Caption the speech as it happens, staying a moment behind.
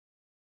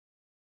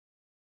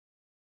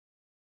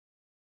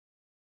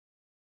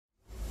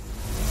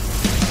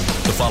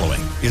The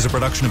following is a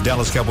production of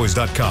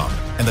DallasCowboys.com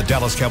and the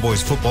Dallas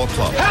Cowboys Football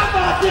Club. How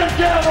about them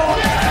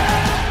Cowboys?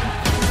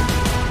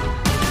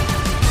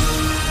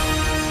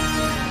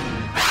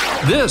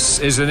 Yeah! This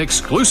is an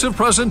exclusive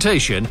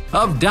presentation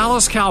of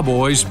Dallas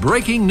Cowboys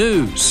Breaking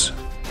News.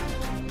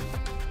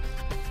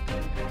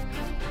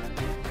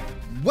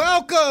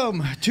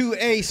 Welcome to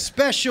a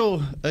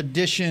special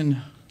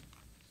edition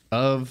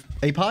of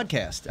a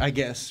podcast, I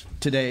guess,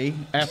 today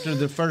after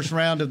the first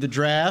round of the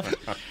draft.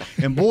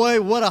 And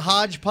boy, what a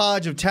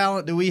hodgepodge of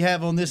talent do we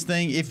have on this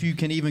thing, if you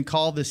can even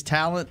call this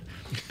talent.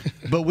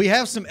 But we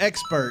have some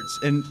experts,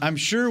 and I'm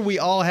sure we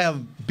all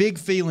have big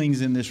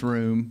feelings in this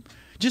room.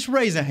 Just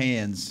raise a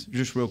hands,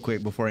 just real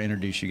quick before I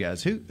introduce you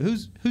guys.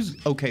 Who's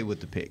okay with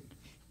the pick?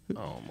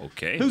 I'm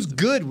okay. Who's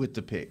good with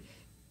the pick?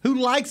 Who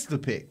likes the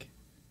pick?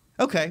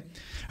 Okay.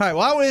 All right.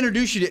 Well, I will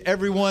introduce you to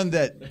everyone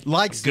that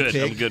likes the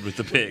pick. I'm good with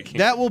the pick.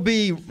 That will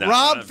be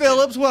Rob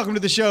Phillips. Welcome to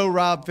the show,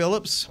 Rob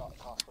Phillips.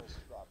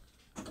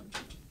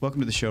 Welcome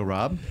to the show,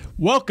 Rob.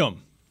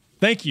 Welcome.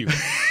 Thank you.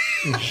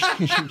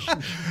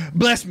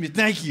 Bless me.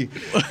 Thank you.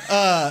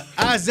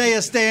 Isaiah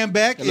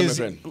Stanback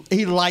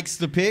he likes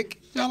the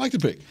pick. Yeah, I like the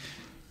pick.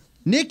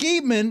 Nick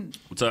Eatman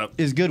What's up?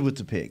 is good with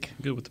the pick.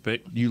 Good with the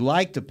pick. You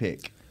like the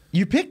pick.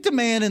 You picked a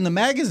man in the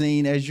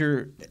magazine as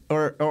your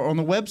or on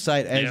the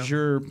website as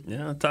your.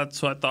 Yeah,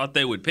 that's what I thought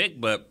they would pick,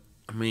 but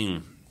I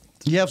mean,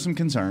 you have some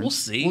concerns. We'll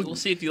see. We'll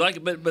see if you like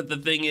it. But the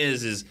thing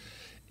is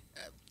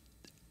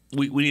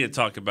we need to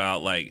talk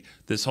about like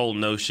this whole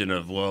notion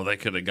of they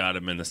could have got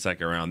him in the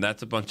second round.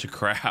 That's a bunch of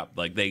crap.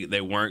 Like they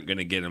weren't going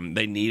to get him.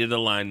 They needed a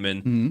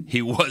lineman. Mm-hmm.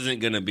 He wasn't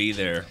going to be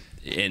there.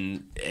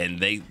 And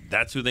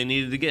that's who they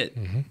needed to get.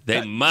 Mm-hmm.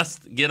 They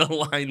must get a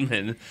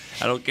lineman.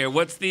 I don't care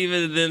what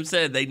Steven and them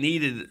said. They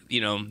needed,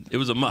 it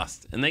was a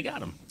must, and they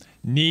got him.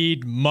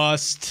 Need,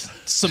 must,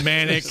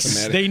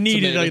 semantics. They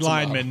needed a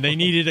lineman. They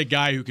needed a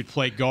guy who could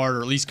play guard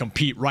or at least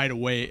compete right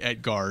away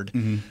at guard.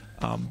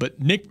 Mm-hmm.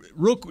 But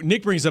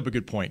Nick brings up a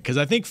good point because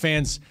I think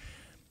fans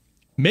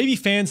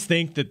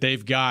think that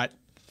they've got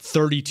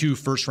 32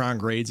 first-round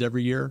grades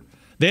every year.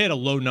 They had a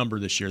low number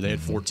this year. They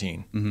had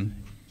 14. Mm-hmm.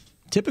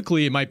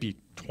 Typically, it might be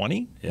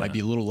 20. It might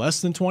be a little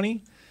less than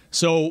 20.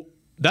 So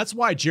that's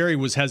why Jerry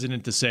was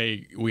hesitant to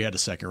say we had a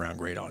second-round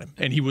grade on him.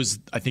 And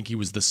I think he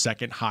was the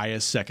second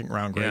highest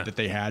second-round grade that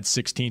they had,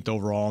 16th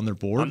overall on their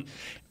board.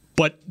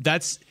 But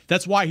that's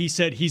why he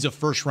said he's a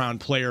first-round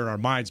player in our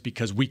minds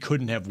because we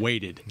couldn't have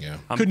waited. Yeah.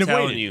 I'm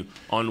telling you,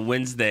 on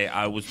Wednesday,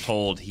 I was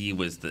told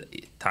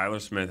Tyler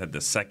Smith had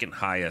the second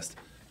highest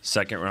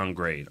second-round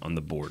grade on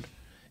the board.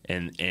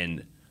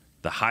 And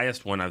the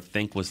highest one, I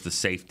think, was the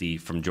safety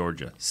from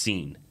Georgia,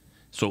 Seen.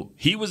 So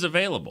he was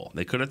available.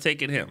 They could have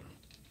taken him.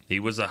 He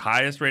was the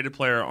highest-rated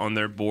player on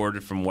their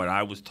board from what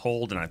I was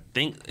told, and I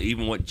think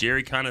even what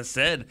Jerry kind of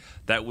said,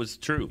 that was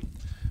true.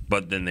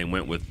 But then they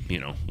went with,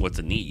 what's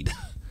a need?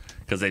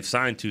 Because they've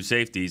signed two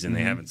safeties, and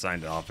they haven't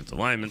signed an offensive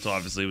lineman, so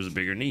obviously it was a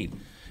bigger need.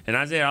 And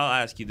Isaiah,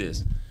 I'll ask you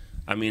this.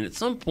 I mean, at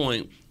some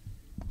point,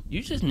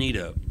 you just need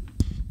a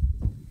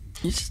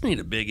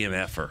big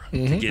MFer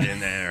to get in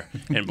there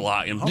and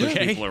block and push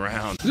people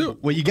around.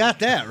 Well, you got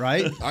that,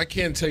 right? I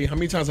can't tell you how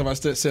many times have I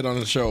said on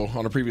the show,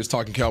 on the previous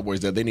Talking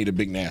Cowboys, that they need a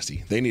big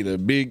nasty. They need a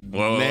big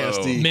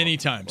nasty. Many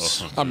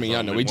times. I mean,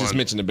 I know. We just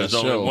mentioned the best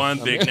show. There's only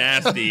one big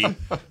nasty.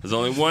 There's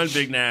only one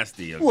big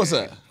nasty. Okay? What's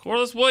that?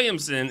 Corliss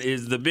Williamson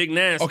is the big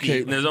nasty.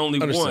 Okay, and there's only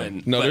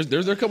one. No,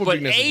 there's a couple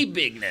big nasty. But a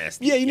big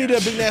nasty. Yeah, you need a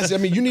big nasty. I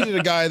mean, you needed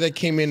a guy that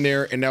came in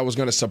there and that was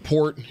going to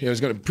support. He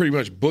was going to pretty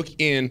much book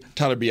in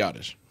Tyler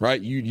Biadasz,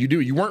 right?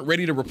 You weren't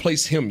ready to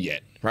replace him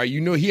yet, right? You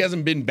know he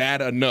hasn't been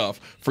bad enough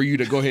for you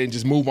to go ahead and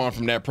just move on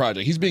from that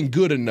project. He's been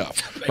good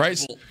enough, right?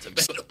 It's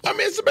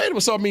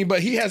debatable. So,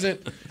 but he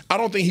hasn't – I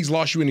don't think he's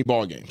lost you any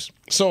ball games.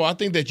 So I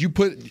think that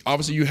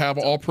you have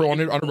an all-pro on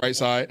the right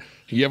side.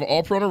 You have an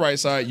all-pro on the right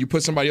side. You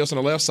put somebody else on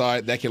the left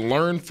side that can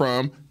learn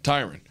from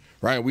Tyron.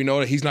 Right, we know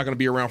that he's not going to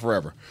be around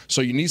forever.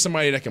 So you need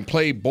somebody that can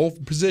play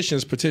both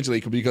positions potentially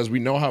because we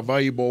know how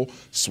valuable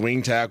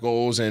swing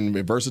tackles and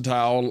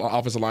versatile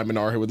offensive linemen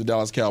are here with the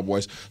Dallas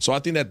Cowboys. So I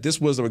think that this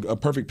was a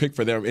perfect pick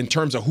for them in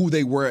terms of who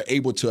they were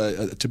able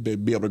to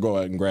be able to go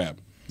out and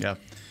grab. Yeah,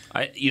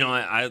 I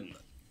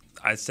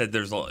said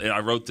I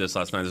wrote this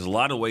last night. There's a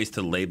lot of ways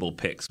to label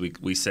picks.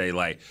 We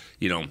say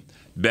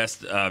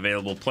best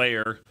available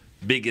player,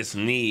 biggest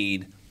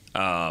need,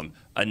 a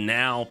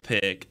now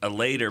pick, a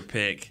later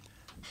pick.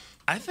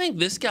 I think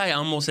this guy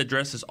almost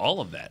addresses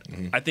all of that.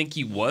 Mm-hmm. I think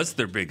he was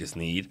their biggest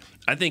need.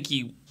 I think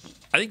he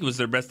was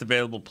their best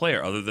available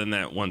player, other than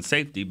that one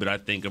safety. But I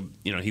think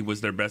he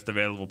was their best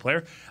available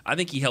player. I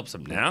think he helps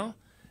them now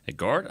at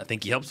guard. I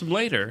think he helps them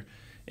later,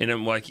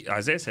 and like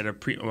Isaiah said, a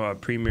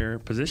premier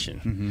position.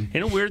 Mm-hmm.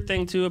 And a weird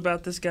thing too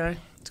about this guy,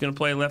 he's going to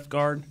play left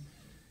guard.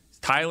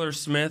 Tyler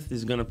Smith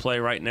is going to play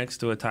right next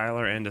to a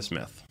Tyler and a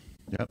Smith.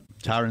 Yep,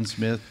 Tyron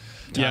Smith.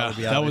 Yeah,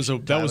 that was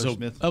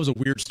a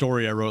weird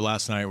story I wrote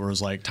last night where it was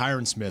like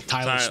Tyron Smith,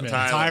 Tyler Smith,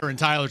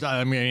 Tyler.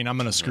 I mean, I'm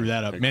going to screw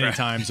that up many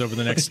times over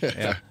the next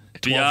 12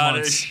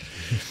 months.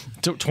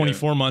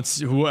 24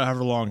 months,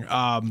 however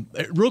long.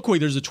 Real quick,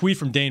 there's a tweet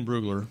from Dane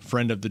Brugler,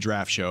 friend of the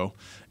Draft Show,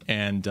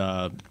 and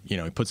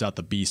he puts out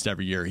the Beast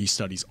every year. He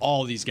studies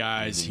all these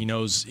guys. He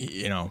knows,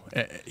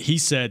 he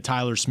said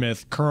Tyler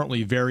Smith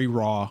currently very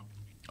raw,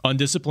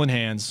 undisciplined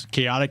hands,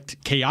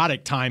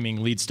 chaotic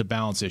timing leads to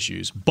balance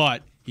issues.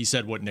 But he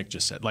said what Nick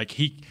just said. Like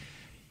he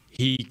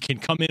can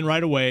come in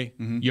right away.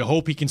 You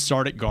hope he can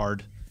start at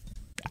guard.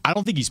 I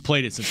don't think he's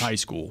played it since high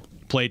school.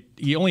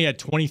 He only had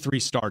 23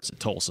 starts at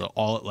Tulsa,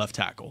 all at left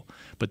tackle.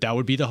 But that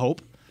would be the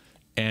hope.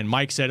 And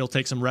Mike said he'll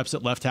take some reps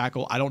at left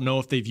tackle. I don't know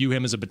if they view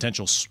him as a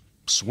potential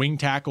swing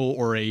tackle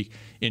or a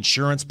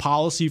insurance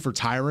policy for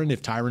Tyron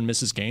if Tyron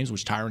misses games,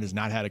 which Tyron has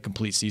not had a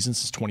complete season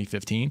since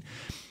 2015.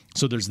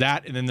 So there's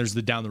that, and then there's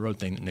the down the road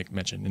thing that Nick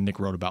mentioned and Nick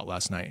wrote about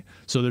last night.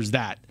 So there's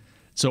that.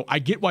 So I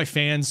get why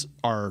fans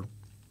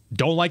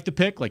don't like the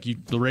pick. Like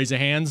they'll raise their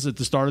hands at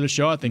the start of the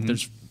show. I think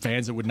there's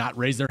fans that would not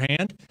raise their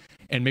hand.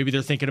 And maybe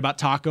they're thinking about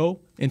Taco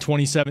in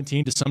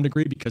 2017 to some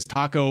degree because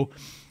Taco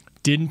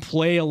didn't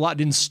play a lot,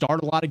 didn't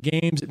start a lot of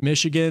games at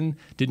Michigan,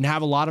 didn't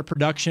have a lot of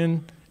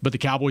production, but the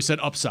Cowboys said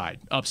upside.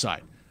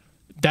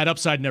 That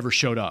upside never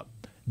showed up.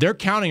 They're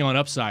counting on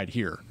upside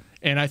here.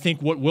 And I think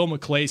what Will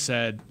McClay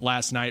said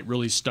last night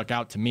really stuck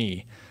out to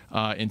me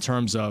in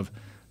terms of,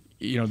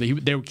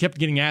 they kept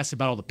getting asked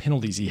about all the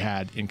penalties he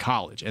had in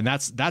college. And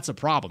that's a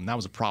problem. That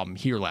was a problem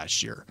here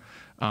last year.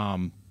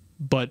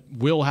 But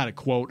Will had a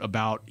quote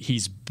about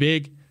he's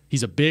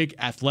a big,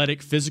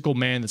 athletic, physical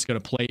man that's going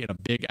to play in a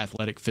big,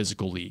 athletic,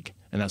 physical league.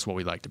 And that's what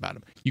we liked about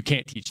him. You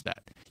can't teach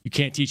that. You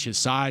can't teach his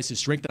size, his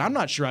strength. And I'm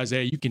not sure,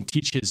 Isaiah, you can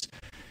teach his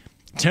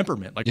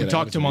temperament. Like we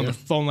talked to him on the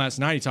phone last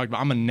night. He talked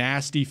about, I'm a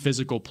nasty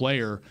physical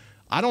player.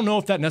 I don't know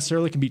if that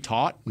necessarily can be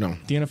taught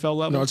at the NFL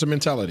level. No, it's a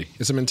mentality.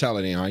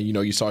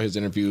 You saw his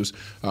interviews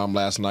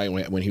last night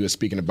when he was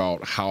speaking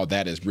about how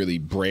that is really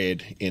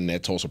bred in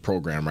that Tulsa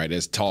program, right?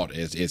 It's taught,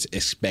 it's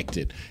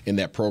expected in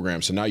that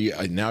program. So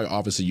now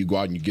obviously you go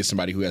out and you get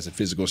somebody who has a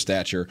physical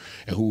stature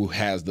and who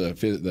has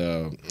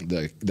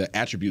the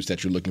attributes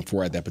that you're looking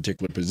for at that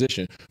particular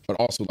position. But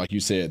also, like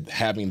you said,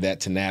 having that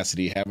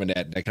tenacity, having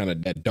that kind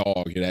of that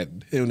dog.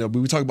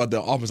 We talk about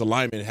the offensive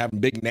lineman having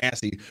big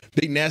nasty.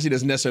 Big nasty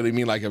doesn't necessarily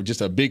mean like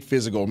just a big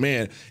physical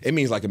man. It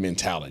means like a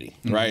mentality,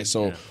 right?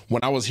 So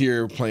when I was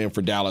here playing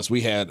for Dallas,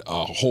 we had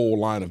a whole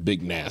line of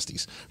big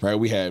nasties, right?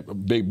 We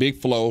had big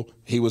Flo.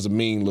 He was a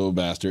mean little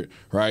bastard,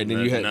 right? And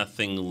then you had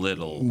nothing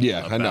little.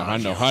 Yeah, I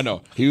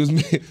know. He was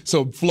mean.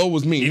 So Flo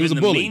was mean. He was a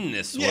bully.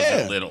 Meanness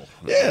wasn't little.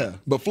 Yeah,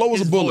 but Flo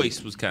was a bully. His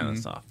voice was kind of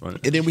soft, right?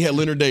 And then we had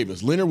Leonard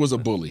Davis. Leonard was a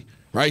bully.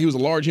 Right, he was a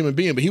large human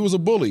being, but he was a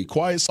bully,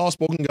 quiet,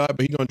 soft-spoken guy. But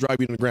he's gonna drive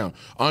you to the ground.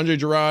 Andre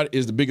Gerard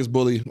is the biggest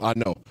bully I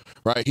know.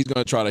 Right, he's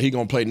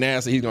gonna play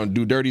nasty. He's gonna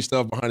do dirty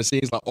stuff behind the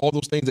scenes, like all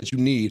those things that you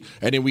need.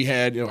 And then we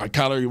had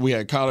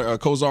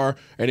Kozar,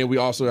 and then we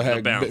also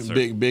had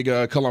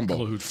big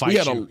Colombo. We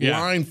had a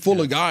line full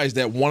of guys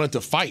that wanted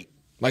to fight.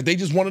 Like they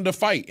just wanted to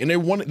fight, and they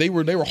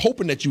were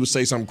hoping that you would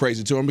say something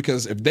crazy to them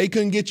because if they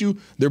couldn't get you,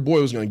 their boy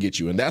was going to get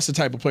you, and that's the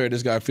type of player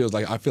this guy feels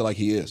like. I feel like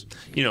he is.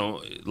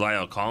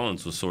 Lyle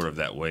Collins was sort of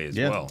that way as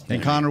well,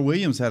 and Connor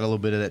Williams had a little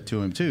bit of that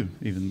to him too.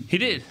 Even he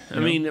did. I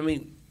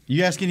mean,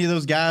 you ask any of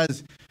those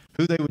guys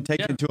who they would take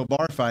into a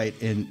bar fight,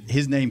 and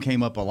his name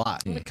came up a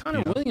lot.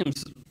 Connor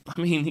Williams,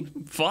 he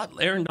fought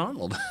Aaron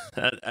Donald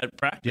at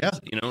practice.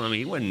 Yeah.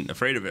 He wasn't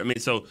afraid of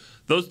it. So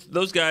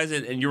those guys,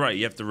 and you're right,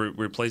 you have to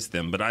replace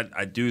them. But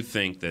I do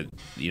think that,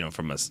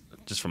 from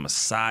a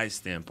size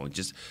standpoint,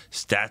 just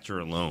stature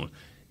alone,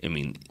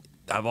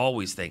 I've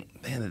always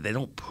think, man, they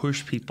don't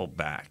push people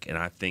back, and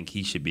I think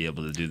he should be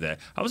able to do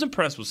that. I was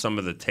impressed with some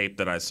of the tape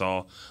that I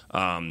saw.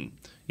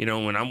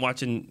 When I'm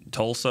watching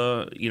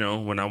Tulsa,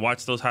 when I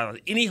watch those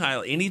highlights,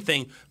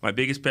 anything, my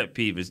biggest pet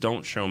peeve is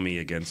don't show me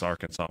against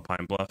Arkansas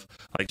Pine Bluff.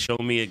 Like, show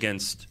me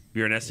against, if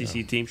you're an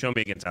SEC team, show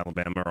me against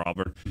Alabama or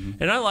Auburn.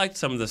 And I liked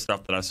some of the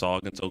stuff that I saw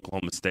against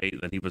Oklahoma State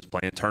that he was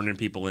playing, turning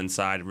people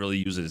inside, really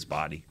using his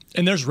body.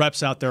 And there's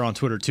reps out there on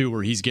Twitter, too,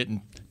 where he's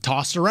getting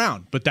tossed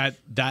around. But that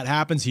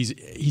happens.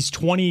 He's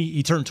 20.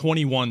 He turned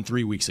 21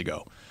 3 weeks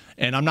ago.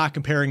 And I'm not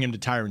comparing him to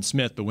Tyron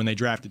Smith, but when they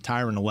drafted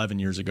Tyron 11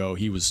 years ago,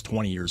 he was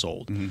 20 years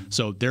old.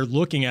 So they're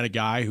looking at a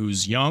guy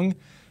who's young,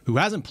 who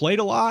hasn't played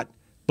a lot,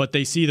 but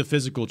they see the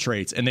physical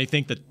traits, and they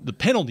think that the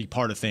penalty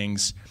part of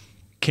things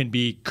can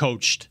be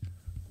coached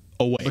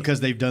away.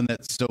 Because they've done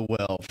that so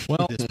well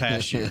this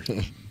past year.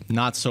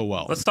 Not so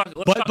well. Let's talk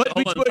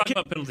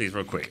about penalties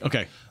real quick.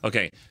 Okay.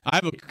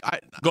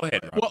 Go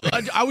ahead, Rob.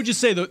 Well, I would just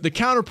say the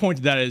counterpoint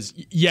to that is,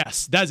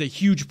 yes, that is a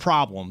huge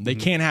problem. They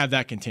can't have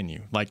that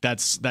continue. Like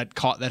that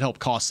helped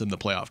cost them the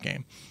playoff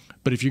game.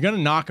 But if you're going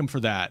to knock them for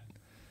that,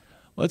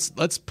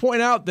 let's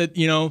point out that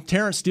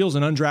Terrence Steele's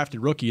an undrafted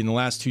rookie in the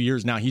last 2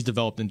 years. Now he's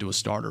developed into a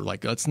starter.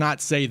 Like, let's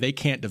not say they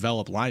can't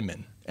develop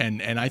linemen.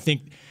 And I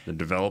think they're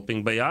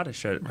developing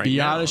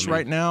Biadasz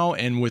right now,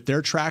 and with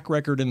their track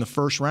record in the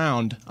first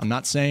round, I'm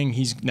not saying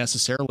he's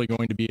necessarily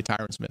going to be a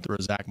Tyron Smith or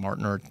a Zach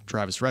Martin or a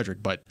Travis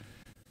Frederick, but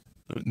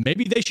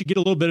maybe they should get a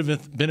little bit of a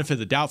benefit of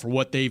the doubt for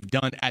what they've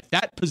done at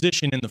that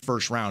position in the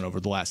first round over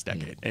the last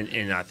decade.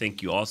 And I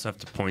think you also have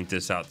to point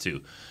this out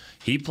too.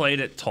 He played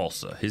at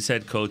Tulsa. His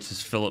head coach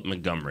is Philip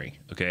Montgomery.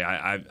 Okay,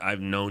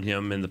 I've known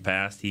him in the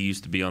past. He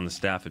used to be on the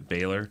staff at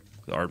Baylor,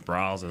 Art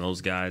Briles and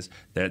those guys.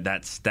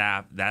 That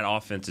staff, that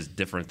offense is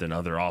different than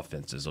other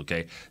offenses.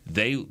 Okay,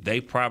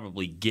 they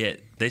probably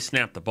they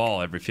snap the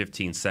ball every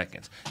 15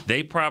 seconds.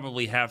 They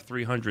probably have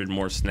 300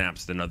 more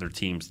snaps than other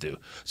teams do.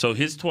 So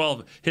his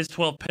 12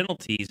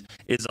 penalties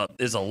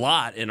is a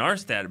lot in our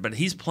stat, but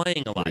he's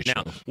playing a lot.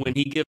 Now, when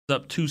he gives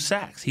up 2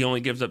 sacks, he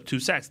only gives up 2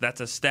 sacks. That's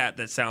a stat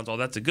that sounds,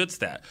 that's a good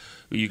stat.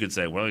 You could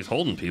say, well, he's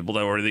holding people,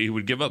 or he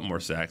would give up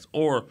more sacks,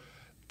 or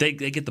they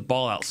get the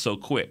ball out so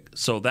quick.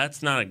 So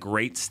that's not a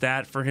great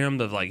stat for him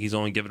that he's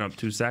only giving up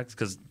 2 sacks,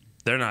 because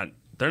they're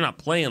not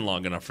playing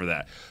long enough for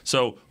that.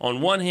 So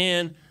on one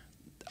hand,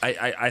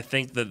 I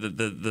think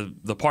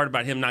the part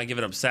about him not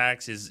giving up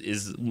sacks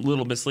is a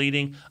little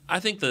misleading. I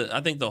think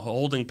the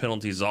holding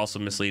penalty is also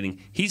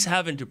misleading. He's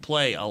having to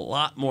play a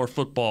lot more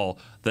football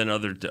than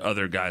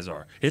other guys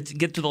are. It's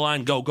get to the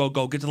line, go,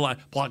 get to the line,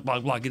 block,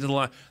 get to the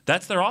line.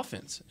 That's their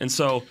offense, and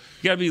so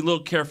you got to be a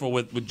little careful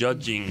with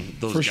judging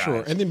those guys. For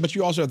sure. And but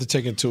you also have to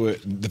take into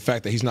it the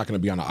fact that he's not going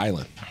to be on an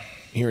island.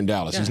 Here in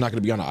Dallas, he's not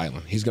going to be on an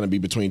island. He's going to be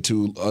between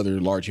 2 other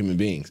large human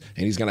beings,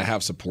 and he's going to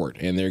have support,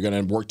 and they're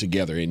going to work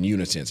together in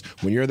unison.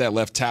 When you're that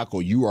left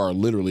tackle, you are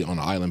literally on an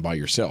island by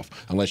yourself,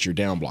 unless you're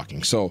down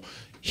blocking. So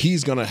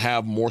he's going to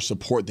have more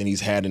support than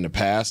he's had in the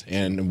past,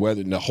 and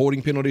whether the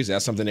holding penalties,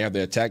 that's something they have to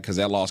attack, because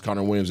that lost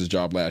Connor Williams'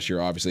 job last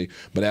year, obviously.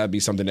 But that would be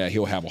something that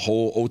he'll have a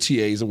whole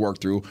OTAs to work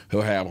through.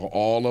 He'll have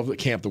all of the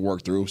camp to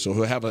work through, so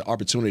he'll have an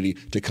opportunity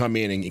to come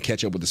in and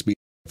catch up with the speed.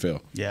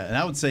 Phil. Yeah, and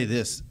I would say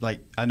this,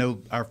 I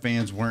know our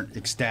fans weren't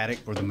ecstatic,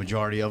 or the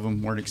majority of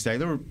them weren't ecstatic.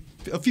 There were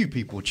a few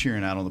people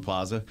cheering out on the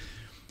plaza.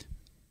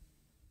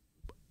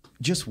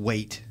 Just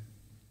wait,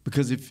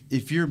 because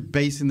if you're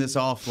basing this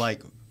off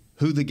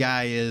who the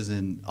guy is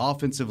and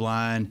offensive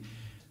line,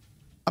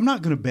 I'm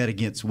not going to bet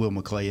against Will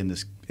McClay in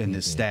this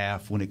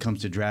staff when it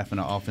comes to drafting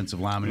an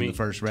offensive lineman in the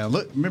first round.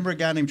 Look, remember a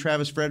guy named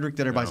Travis Frederick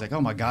that everybody's like, oh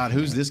my God,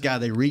 who's this guy?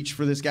 They reached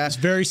for this guy. It's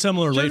very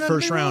similar, late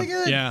first round.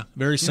 Really yeah,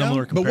 very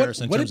similar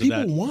comparison. But what did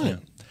people want? Yeah.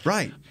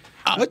 Right.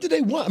 What did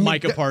they want?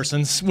 Micah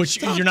Parsons,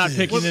 which you're not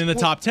picking in the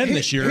top 10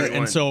 this year,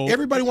 and so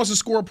everybody wants to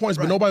score points,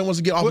 but nobody wants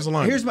to get offensive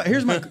line. Here's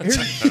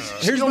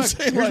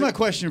my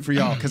question for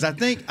y'all, because I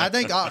think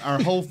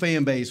our whole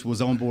fan base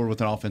was on board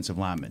with an offensive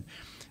lineman.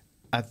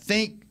 I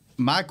think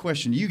my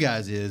question to you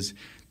guys is,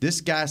 this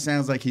guy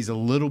sounds like he's a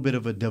little bit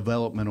of a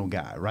developmental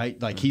guy, right?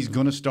 He's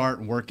going to start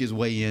and work his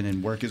way in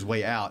and work his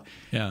way out.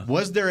 Yeah.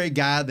 Was there a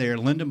guy there,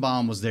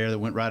 Lindenbaum was there, that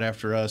went right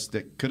after us,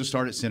 that could have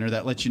started center,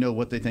 that lets you know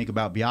what they think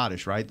about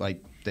Biadasz, right?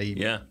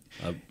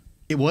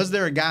 Was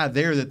there a guy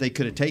there that they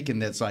could have taken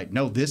that's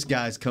no, this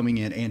guy's coming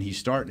in and he's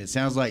starting? It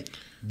sounds like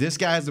this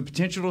guy has the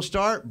potential to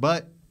start,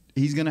 but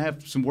he's going to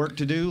have some work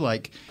to do. I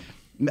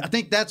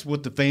think that's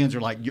what the fans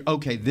are like.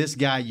 Okay, this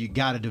guy, you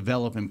got to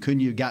develop him. Couldn't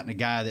you have gotten a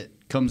guy that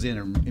comes in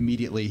and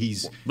immediately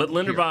he's But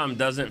Linderbaum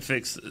doesn't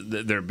fix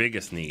their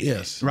biggest need.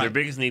 Yes. Their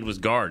biggest need was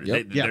guard.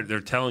 Yep. They're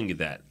telling you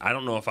that. I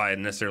don't know if I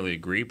necessarily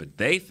agree, but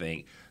they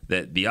think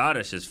that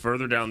Biadasz is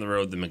further down the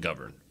road than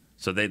McGovern.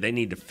 So they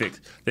need to fix.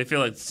 They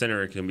feel like the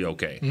center can be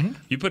okay. Mm-hmm.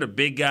 You put a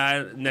big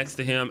guy next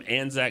to him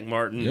and Zach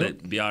Martin,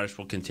 that Biadasz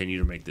will continue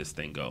to make this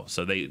thing go.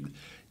 So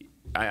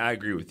I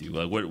agree with you.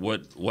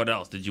 What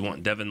else did you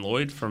want? Devin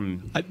Lloyd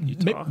from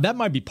Utah? That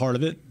might be part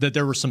of it. That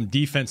there were some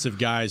defensive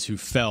guys who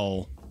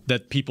fell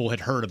that people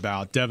had heard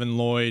about. Devin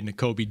Lloyd,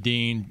 Nakobe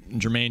Dean,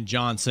 Jermaine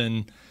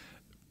Johnson,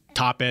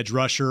 top edge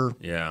rusher.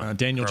 Yeah,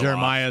 Daniel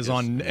Jeremiah is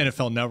on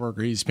NFL Network.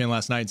 He was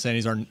last night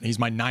saying he's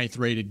my 9th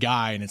rated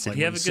guy, and it's did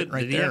he have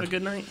a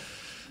good night?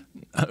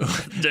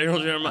 Daniel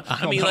Jeremiah.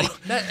 I mean,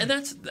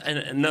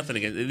 and nothing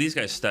against these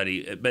guys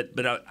study,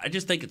 but I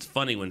just think it's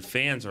funny when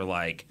fans are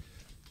like,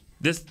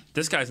 this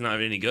guy's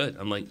not any good.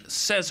 I'm like,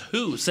 says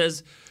who?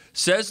 Says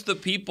the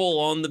people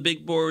on the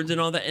big boards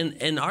and all that.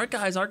 And our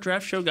guys, our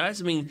draft show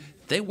guys, I mean,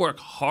 they work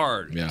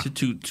hard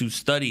to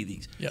study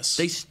these. Yes.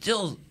 They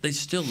still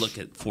look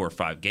at 4 or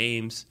 5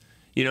 games.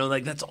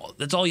 That's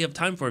all you have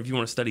time for if you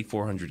want to study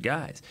 400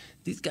 guys.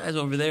 These guys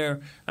over there,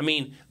 I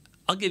mean,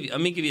 let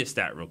me give you a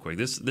stat real quick.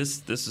 This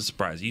is a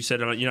surprise. You said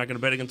you're not going to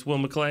bet against Will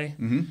McClay?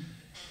 Mm-hmm.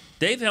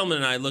 Dave Hellman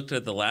and I looked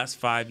at the last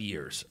 5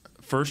 years.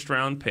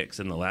 First-round picks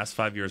in the last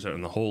 5 years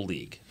in the whole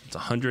league. It's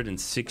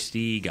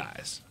 160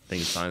 guys. I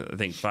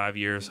think 5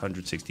 years,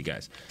 160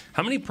 guys.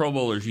 How many Pro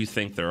Bowlers do you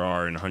think there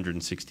are in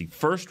 160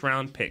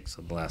 first-round picks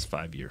in the last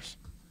 5 years?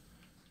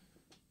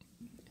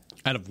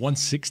 Out of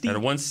 160? Out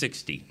of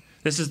 160.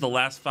 This is the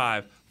last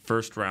 5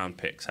 first-round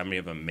picks. How many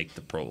of them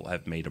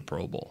have made a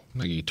Pro Bowl?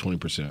 Maybe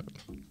 20%.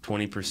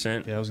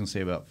 20%? Yeah, I was going to say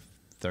about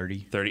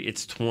 30. 30.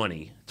 It's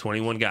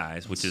 21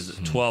 guys, which is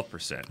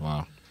 12%.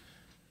 Wow.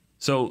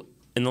 So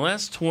in the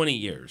last 20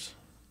 years,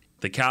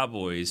 the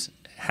Cowboys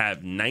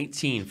have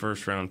 19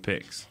 first-round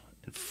picks,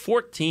 and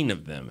 14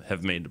 of them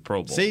have made the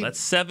Pro Bowl. See, that's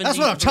 73%. That's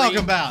what I'm talking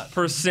about.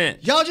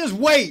 Y'all just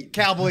wait,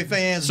 Cowboy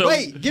fans. So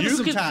wait. Give us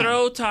some time. You can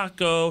throw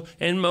Taco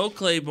and Mo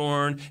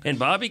Claiborne and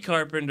Bobby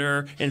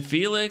Carpenter and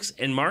Felix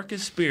and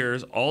Marcus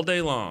Spears all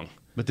day long.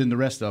 But then the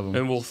rest of them,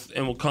 and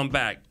we'll come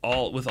back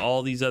with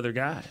all these other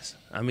guys.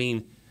 I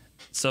mean,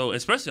 so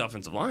especially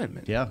offensive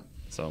linemen. Yeah.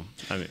 So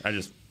I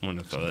just want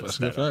to throw that That's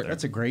stat out there.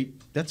 That's a great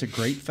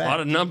fact. A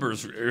lot of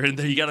numbers.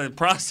 You got to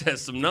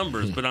process some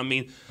numbers, but I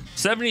mean,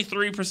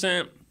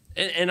 73%.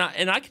 And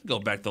I could go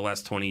back the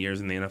last 20 years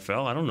in the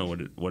NFL. I don't know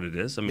what it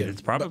is. I mean,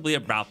 it's probably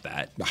about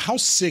that. How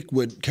sick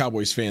would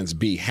Cowboys fans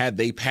be had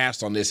they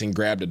passed on this and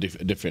grabbed a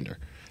defender?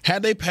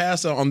 Had they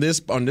passed on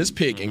this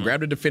pick and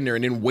grabbed a defender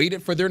and then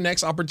waited for their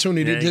next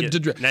opportunity to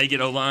draft? Now you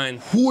get O-line.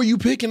 Who are you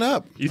picking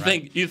up? You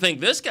think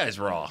this guy's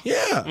raw?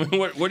 Yeah.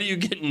 What are you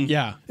getting?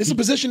 Yeah. It's a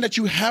position that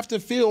you have to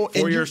fill.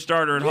 For your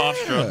starter at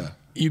Hofstra.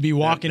 You'd be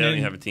walking They don't in.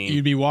 even have a team.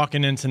 You'd be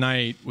walking in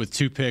tonight with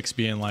 2 picks,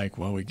 being like,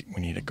 "Well, we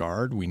need a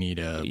guard, we need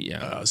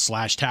a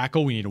slash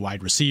tackle, we need a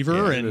wide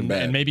receiver, and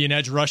maybe an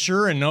edge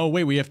rusher." And oh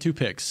wait, we have 2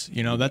 picks.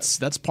 You know, that's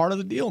part of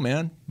the deal,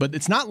 man. But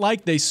it's not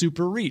like they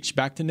super reached.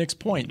 Back to Nick's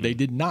point, they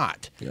did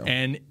not. Yeah.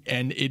 And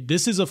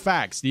this is a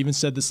fact. Steven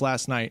said this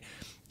last night.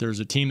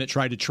 There's a team that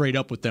tried to trade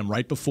up with them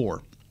right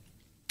before,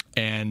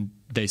 and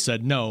they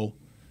said no.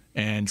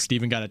 And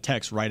Steven got a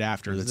text right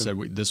after that said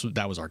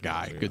that was our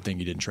guy. Good thing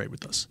he didn't trade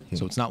with us.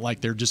 So it's not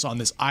like they're just on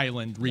this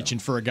island reaching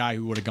for a guy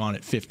who would have gone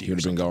at 50. He would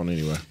have been gone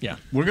anyway. Yeah.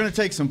 We're going to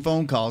take some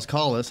phone calls.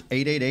 Call us,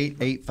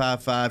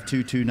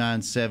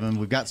 888-855-2297.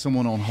 We've got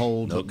someone on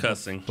hold. No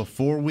cussing.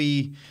 Before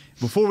we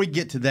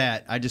get to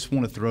that, I just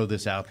want to throw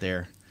this out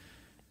there.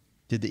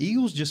 Did the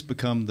Eagles just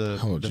become the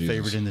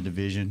favorite in the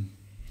division?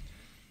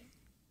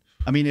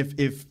 I mean,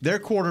 if their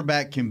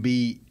quarterback can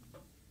be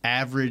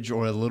average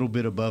or a little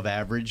bit above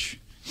average,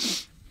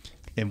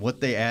 and what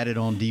they added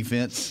on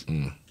defense,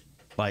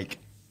 like,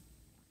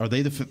 are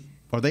they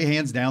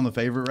hands down the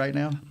favorite right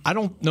now? I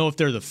don't know if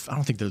I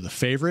don't think they're the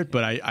favorite,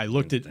 but I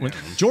looked at when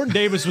Jordan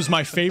Davis was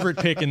my favorite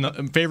pick and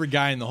the favorite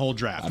guy in the whole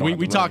draft.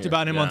 We talked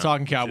about him on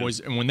Talking Cowboys,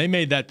 and when they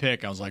made that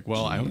pick, I was like,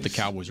 well, I hope the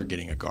Cowboys are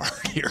getting a guard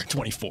here at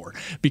 24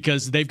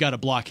 because they've got to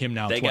block him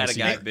now. They twice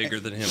got a guy bigger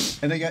than him.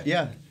 And they got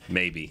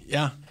maybe.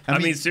 Yeah. I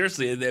mean,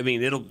 seriously. I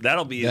mean,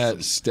 that'll be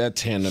that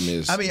tandem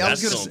is. I mean, I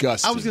was going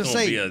to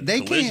say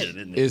they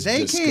can't. It's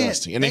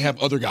disgusting, and they have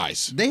other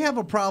guys. They have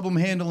a problem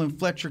handling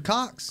Fletcher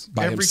Cox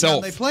By every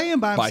himself. time they play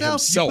him by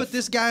himself. You put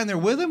this guy in there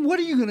with him. What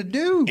are you going to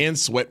do? And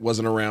Sweat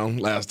wasn't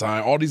around last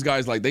time. All these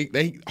guys like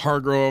they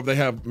Hargrove. They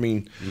have. I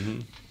mean,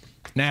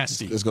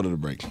 nasty. Let's go to the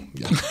break.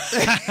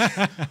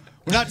 Yeah.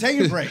 We're not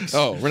taking breaks.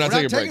 Oh, we're not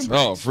taking breaks.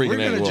 Oh, freaking! We're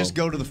going to just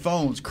go to the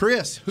phones.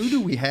 Chris, who do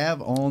we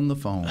have on the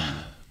phone?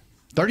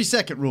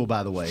 30-second rule,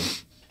 by the way.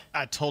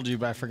 I told you,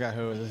 but I forgot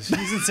who it is.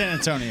 He's in San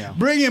Antonio.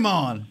 Bring him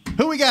on.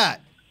 Who we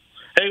got?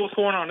 Hey, what's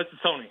going on? This is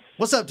Tony.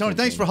 What's up, Tony?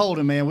 Thanks for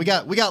holding, man. We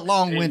got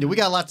long-winded. We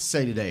got a lot to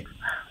say today.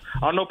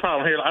 Oh, no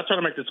problem. Here, I'll try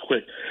to make this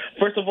quick.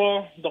 First of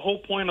all, the whole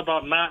point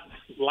about not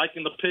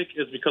liking the pick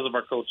is because of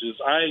our coaches.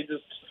 I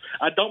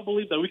don't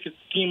believe that we could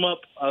scheme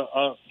up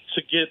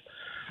to get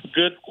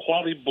good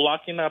quality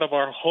blocking out of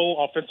our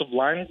whole offensive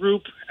line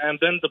group, and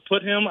then to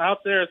put him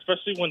out there,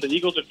 especially when the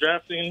Eagles are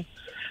drafting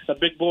the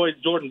big boy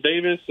Jordan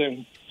Davis.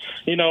 And,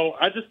 you know,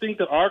 I just think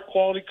that our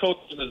quality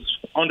coaches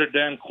under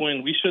Dan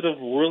Quinn, we should have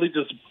really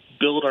just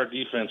built our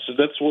defense. So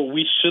that's what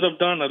we should have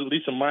done, at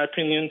least in my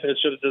opinion. It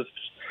should have just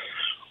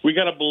 – we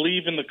got to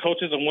believe in the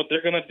coaches and what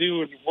they're going to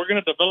do. If we're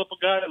going to develop a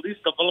guy, at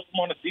least develop him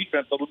on the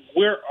defense.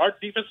 Our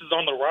defense is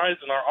on the rise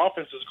and our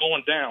offense is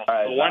going down.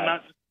 So why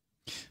not –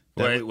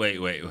 Wait.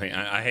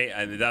 I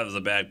hate that was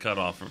a bad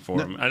cutoff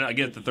for him. I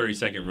get the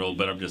 30-second rule,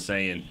 but I'm just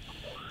saying,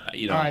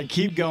 you know. All right,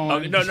 keep going. Oh,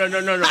 no. You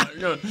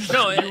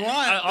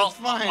want? That's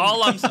fine.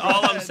 All I'm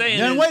saying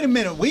Now, is. wait a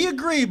minute. We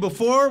agreed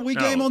before we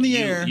came on the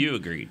air. You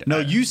agreed. No,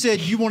 you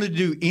said you wanted to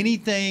do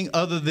anything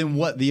other than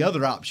what the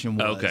other option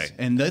was. Okay.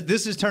 And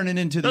this is turning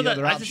into the other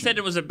option. I just said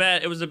it was a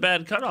bad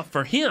cutoff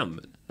for him,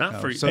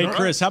 not for you. Hey,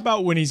 Chris, how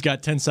about when he's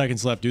got 10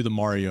 seconds left, do the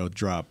Mario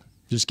drop?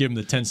 Just give him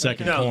the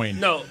 10-second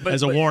coin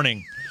as a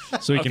warning.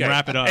 So he can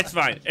wrap it up. It's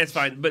fine.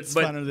 But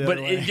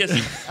it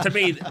just, to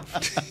me,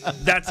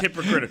 that's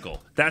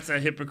hypocritical. That's a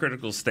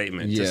hypocritical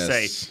statement.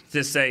 Yes.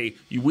 to say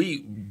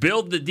we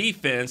build the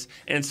defense,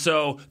 and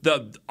so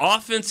the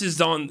defense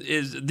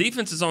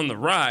is on the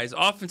rise.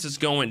 Offense is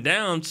going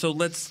down. So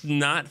let's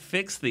not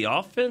fix the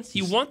offense.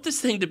 You want this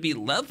thing to be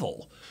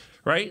level.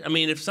 Right? I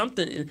mean, if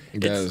something...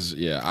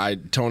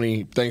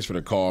 Tony, thanks for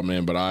the call,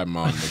 man, but I'm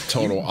on the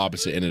total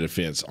opposite end of the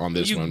fence on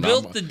this one. You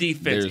built the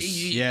defense.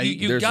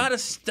 You got a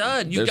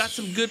stud. You got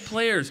some good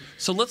players.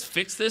 So let's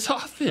fix this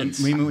offense.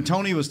 I mean, when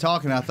Tony was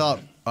talking, I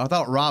thought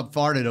Rob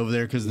farted over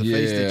there because of the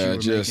face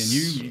that you were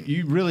making.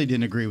 You really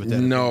didn't agree with that.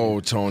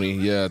 No, Tony.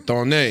 Yeah,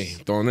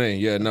 Tony.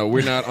 Yeah, no,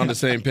 we're not on the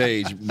same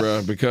page,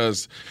 bro,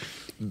 because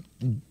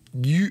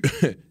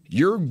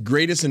your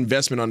greatest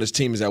investment on this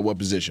team is at what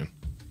position?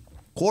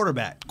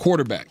 Quarterback. All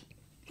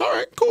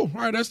right, cool.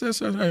 All right,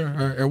 that's all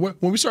right.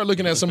 When we start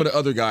looking at some of the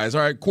other guys,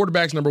 all right,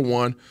 quarterback's number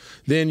one.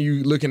 Then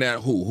you looking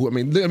at who? I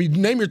mean,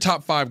 name your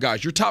top 5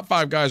 guys. Your top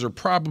 5 guys are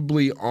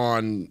probably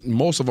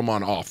most of them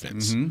on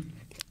offense. Mm-hmm.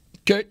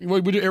 Okay,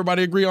 would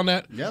everybody agree on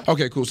that? Yeah.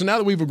 Okay, cool. So now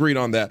that we've agreed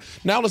on that,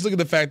 now let's look at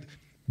the fact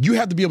you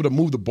have to be able to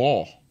move the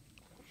ball.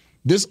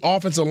 This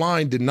offensive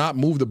line did not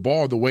move the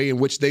ball the way in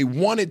which they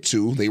wanted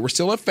to. They were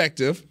still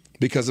effective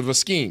because of a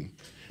scheme.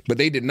 But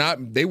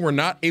they were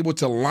not able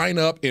to line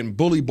up and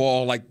bully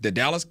ball like the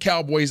Dallas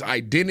Cowboys'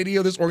 identity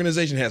of this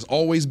organization has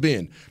always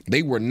been.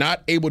 They were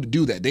not able to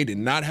do that. They did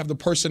not have the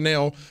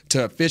personnel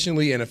to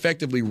efficiently and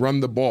effectively run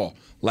the ball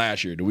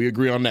last year. Do we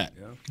agree on that?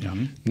 Yeah.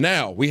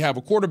 Now, we have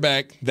a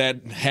quarterback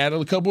that had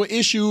a couple of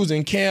issues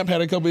in camp,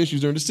 had a couple of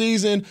issues during the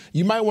season.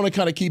 You might want to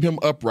kind of keep him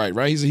upright,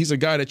 right? He's a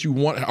guy that you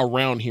want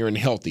around here and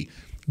healthy.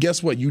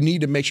 Guess what? You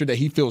need to make sure that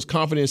he feels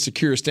confident and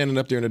secure standing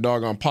up there in the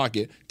doggone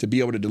pocket to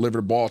be able to deliver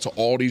the ball to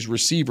all these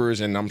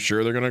receivers, and I'm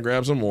sure they're going to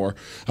grab some more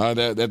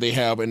that they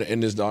have in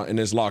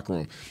this locker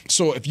room.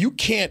 So if you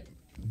can't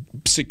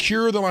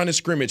secure the line of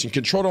scrimmage and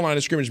control the line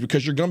of scrimmage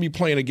because you're going to be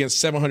playing against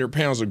 700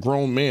 pounds of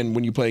grown men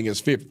when you play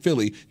against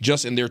Philly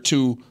just in their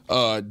two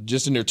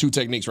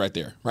techniques right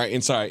there, right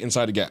inside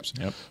the gaps.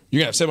 Yep. You're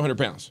going to have 700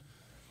 pounds.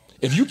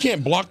 If you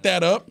can't block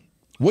that up,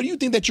 what do you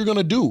think that you're going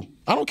to do?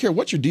 I don't care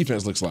what your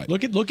defense looks like.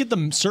 Look at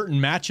the certain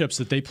matchups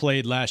that they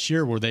played last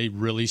year where they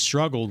really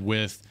struggled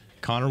with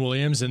Connor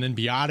Williams and then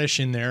Biotish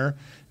in there,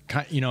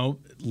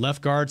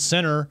 left guard,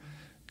 center.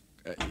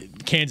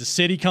 Kansas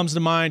City comes to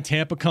mind,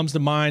 Tampa comes to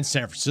mind,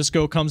 San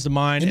Francisco comes to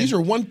mind. And these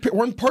are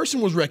one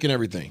person was wrecking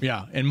everything.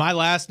 Yeah, and my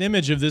last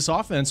image of this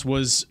offense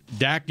was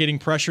Dak getting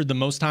pressured the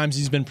most times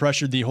he's been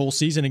pressured the whole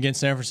season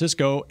against San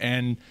Francisco,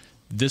 and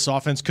this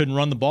offense couldn't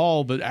run the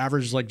ball, but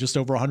averaged like just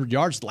over 100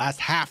 yards the last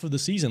half of the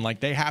season. Like,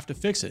 they have to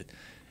fix it.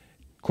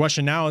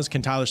 Question now is,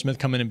 can Tyler Smith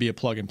come in and be a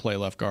plug-and-play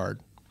left guard?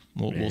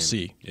 We'll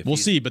see. We'll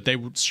see, but they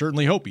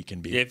certainly hope he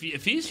can be.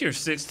 If he's your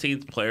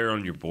 16th player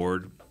on your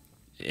board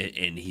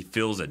and he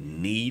feels a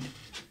need,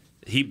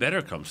 he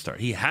better come start.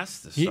 He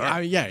has to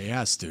start. He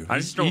has to. I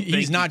just don't think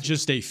he's not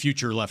just a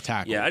future left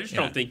tackle. Yeah, I just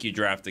don't think you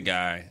draft a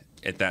guy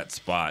at that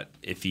spot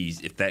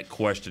if that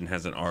question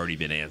hasn't already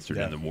been answered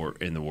in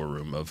the war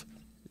room of,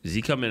 does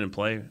he come in and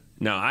play?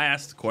 Now, I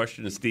asked the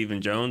question to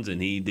Stephen Jones,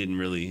 and he didn't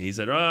really. He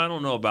said, I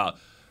don't know about,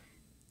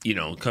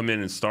 come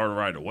in and start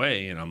right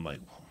away. And I'm like,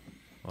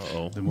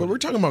 uh-oh. But we're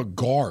talking about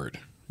guard.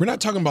 We're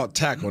not talking about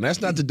tackle. And that's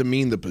not to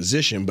demean the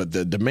position, but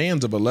the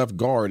demands of a left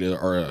guard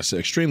are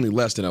extremely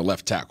less than a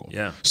left tackle.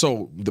 Yeah.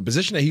 So the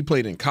position that he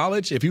played in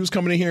college, if he was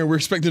coming in here and we're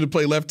expected to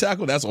play left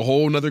tackle, that's a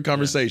whole other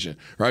conversation,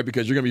 right?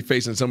 Because you're going to be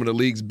facing some of the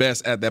league's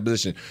best at that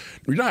position.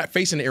 You're not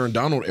facing Aaron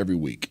Donald every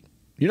week.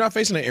 You're not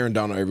facing an Aaron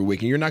Donald every week,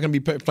 and you're not going to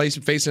be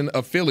facing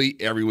a Philly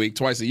every week,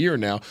 twice a year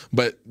now.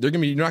 But you're not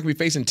going to be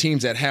facing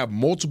teams that have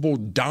multiple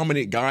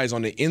dominant guys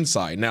on the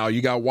inside. Now,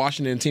 you got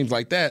Washington and teams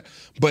like that,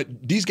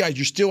 but these guys,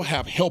 you still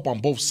have help on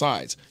both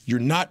sides. You're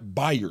not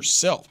by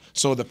yourself.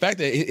 So the fact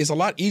that it's a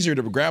lot easier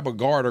to grab a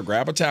guard or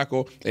grab a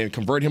tackle and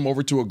convert him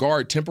over to a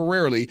guard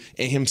temporarily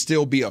and him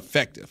still be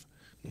effective.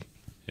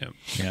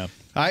 Yeah.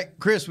 All right,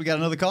 Chris, we got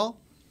another call?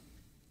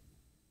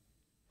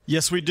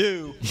 Yes, we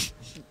do.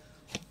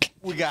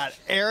 We got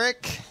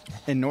Eric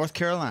in North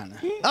Carolina.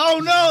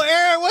 Oh, no,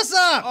 Eric, what's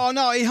up? Oh,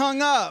 no, he hung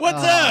up.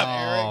 What's up?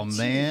 Oh,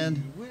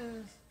 man.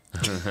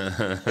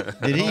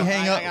 Did he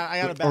hang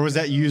up? Or was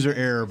that user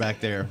error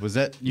back there? Was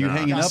that you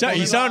hanging up?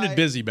 He sounded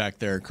busy back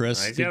there,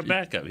 Chris. He's got a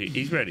backup.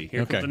 He's ready.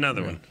 Here comes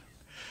another one.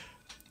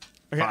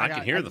 Okay, I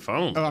can hear the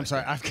phone. Oh, I'm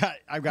sorry.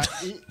 I've got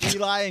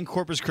Eli in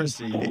Corpus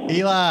Christi.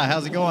 Eli,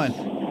 how's it going?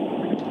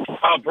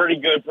 Oh, pretty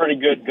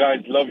good,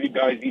 guys. Love you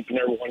guys, each and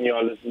every one of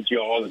y'all. Listen to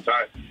you all the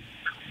time.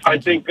 I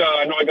think,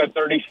 I know I got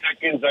 30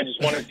 seconds. I just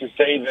wanted to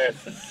say that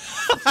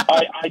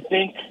I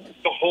think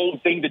the whole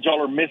thing that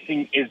y'all are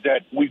missing is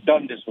that we've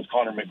done this with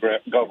Connor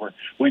McGovern.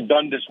 We've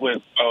done this with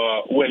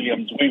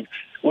Williams.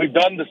 We've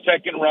done the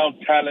second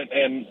round talent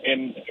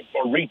and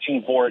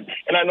reaching for it.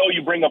 And I know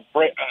you bring up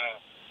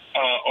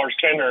our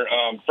center,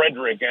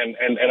 Frederick,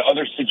 and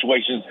other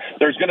situations.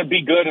 There's going to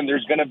be good and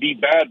there's going to be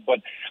bad, but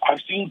I've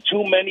seen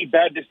too many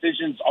bad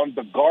decisions on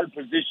the guard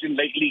position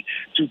lately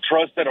to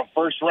trust that a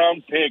first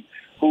round pick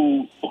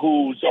who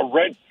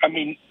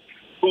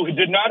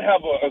did not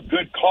have a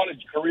good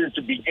college career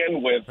to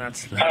begin with.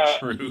 That's not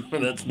true.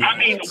 That's not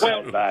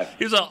true.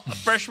 He was a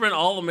freshman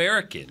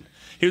All-American.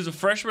 He was a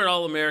freshman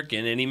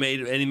All-American, and he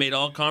made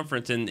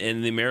All-Conference in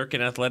the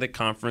American Athletic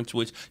Conference,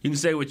 which you can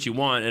say what you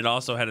want. It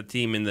also had a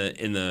team in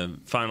the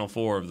Final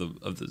Four of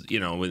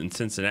the in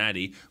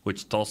Cincinnati,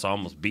 which Tulsa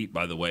almost beat,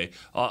 by the way.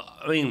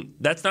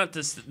 That's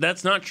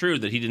not true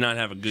that he did not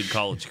have a good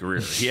college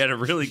career. He had a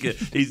really good.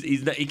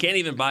 He can't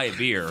even buy a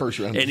beer,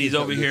 and he's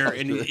over here,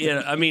 and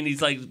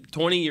he's like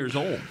 20 years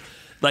old.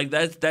 Like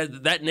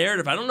that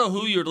narrative, I don't know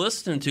who you're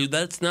listening to.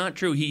 That's not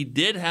true. He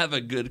did have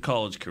a good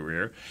college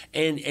career,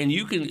 and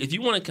you can, if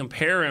you want to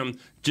compare him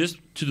just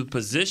to the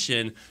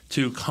position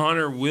to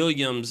Connor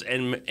Williams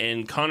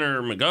and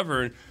Connor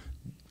McGovern,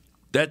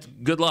 that's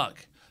good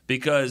luck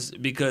because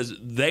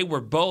they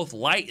were both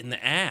light in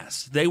the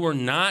ass. They were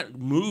not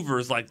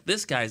movers like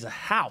this guy's a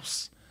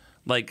house.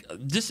 Like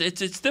this,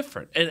 it's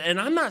different. And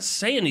I'm not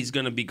saying he's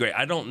going to be great.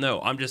 I don't know.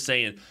 I'm just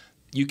saying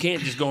you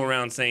can't just go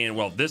around saying,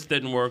 well, this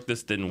didn't work,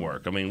 this didn't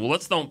work. I mean, well,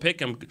 let's don't pick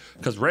him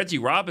because Reggie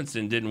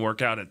Robinson didn't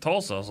work out at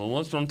Tulsa, so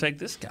let's don't take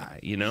this guy.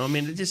 You know, I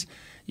mean, it just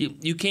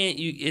you can't.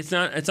 It's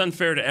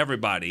unfair to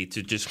everybody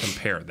to just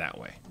compare it that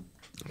way.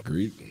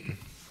 Agreed.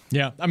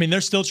 Yeah, I mean,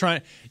 they're still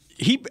trying.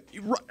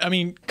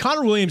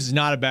 Connor Williams is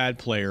not a bad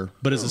player,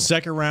 but as a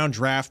second-round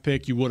draft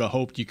pick, you would have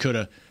hoped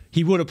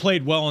he would have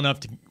played well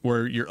enough to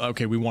where you're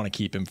okay. We want to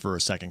keep him for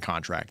a second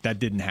contract. That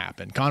didn't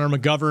happen. Connor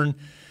McGovern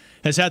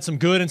has had some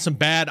good and some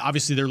bad.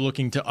 Obviously, they're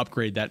looking to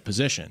upgrade that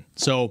position.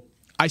 So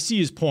I see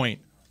his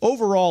point.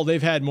 Overall,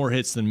 they've had more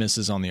hits than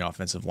misses on the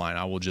offensive line.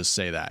 I will just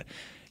say that.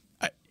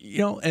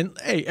 And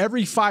hey,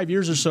 every 5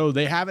 years or so,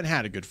 they haven't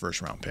had a good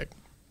first-round pick.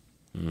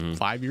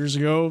 5 years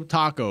ago,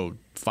 Taco.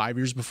 5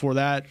 years before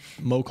that,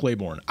 Mo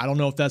Claiborne. I don't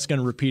know if that's going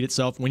to repeat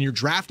itself. When you're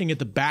drafting at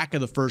the back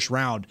of the first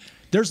round,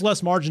 there's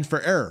less margin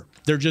for error.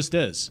 There just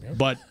is.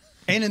 But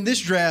and in this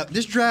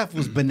draft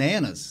was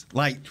bananas.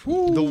 Like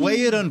the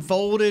way it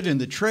unfolded and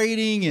the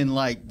trading and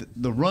like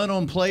the run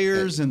on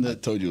players and the I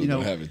told you it was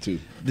going to have it too.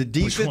 The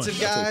defensive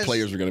guys.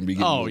 Players were going to be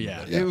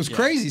getting it was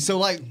crazy. So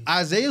like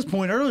Isaiah's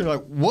point earlier,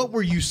 like what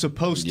were you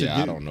supposed to do?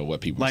 I don't know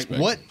what people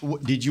expect.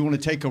 What did you want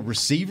to take a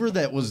receiver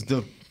that was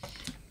the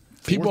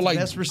people like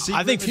best receiver?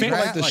 I think people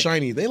like the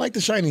shiny. They like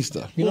the shiny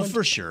stuff. Well,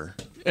 for sure.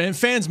 And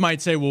fans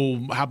might say,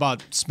 well, how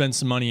about spend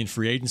some money in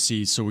free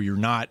agency so you're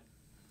not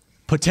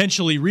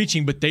potentially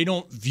reaching, but they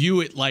don't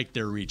view it like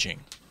they're reaching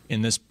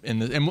and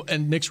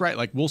Nick's right.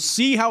 Like we'll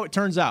see how it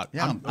turns out.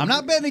 Yeah, I'm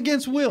not betting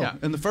against Will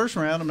in the first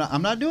round.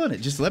 I'm not doing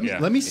it. Just let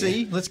me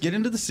see. Let's get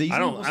into the season. I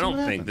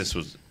don't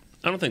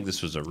think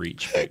this was a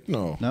reach. Heck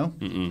no.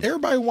 Mm-mm.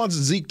 Everybody wants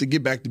Zeke to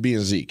get back to being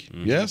Zeke.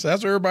 Mm-hmm. Yes,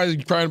 that's what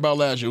everybody's crying about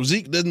last year.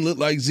 Zeke doesn't look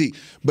like Zeke.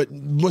 But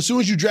as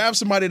soon as you draft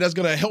somebody that's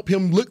going to help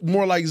him look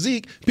more like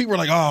Zeke, people are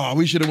like, oh,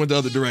 we should have went the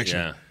other direction.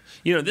 Yeah.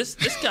 You know, this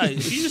guy,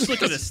 if you just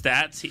look at his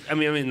stats,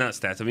 not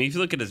stats. I mean, if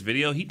you look at his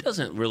video, he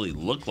doesn't really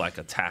look like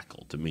a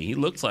tackle to me. He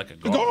looks like a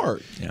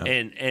guard. Yeah.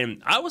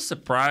 And I was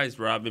surprised,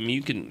 Rob. I mean,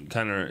 you can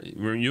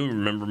you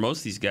remember most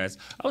of these guys.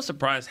 I was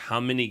surprised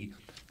how many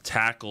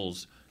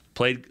tackles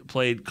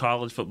played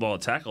college football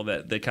at tackle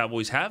that the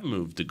Cowboys have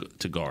moved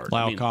to guard.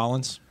 Lyle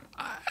Collins.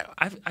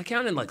 I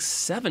counted like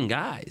 7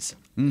 guys,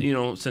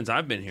 since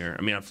I've been here.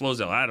 I mean,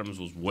 Flozell Adams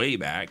was way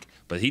back,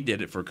 but he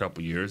did it for a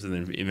couple years and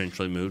then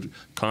eventually moved.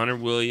 Connor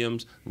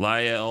Williams,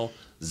 Lyle,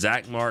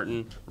 Zach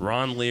Martin,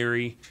 Ron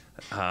Leary.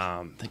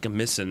 I think I'm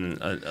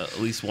missing at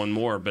least one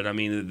more. But, I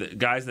mean, the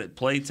guys that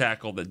play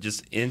tackle that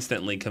just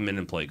instantly come in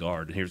and play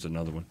guard. And here's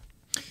another one.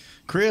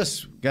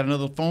 Chris, got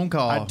another phone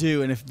call. I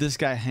do, and if this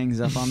guy hangs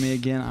up on me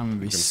again, I'm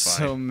gonna be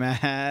so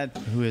mad.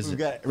 Who is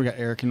it? We got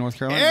Eric in North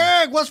Carolina.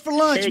 Eric, what's for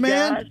lunch,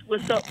 man? Guys,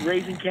 what's up?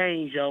 Raising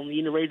Cane's, yo. I'm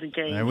eating Raising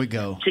Cane's. There we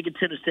go. Chicken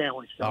tender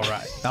sandwich. So. All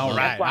right.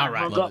 That's why I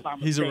hung up by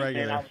He's a mistake,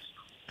 regular. man.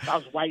 I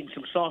was wiping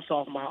some sauce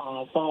off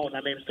my phone.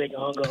 I made a mistake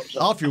and hung up. So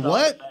Off your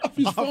what? Off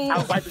your phone.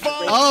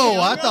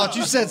 I thought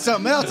you said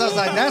something else. I was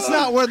like, that's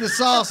not where the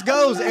sauce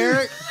goes,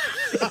 Eric.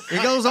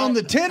 It goes on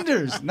the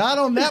tenders, not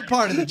on that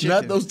part of the chicken.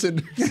 Not those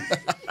tenders.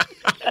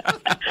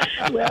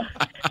 Well,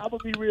 I'm gonna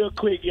be real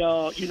quick,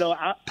 y'all. You know,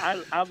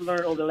 I've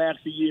learned over the last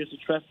few years to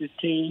trust this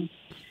team,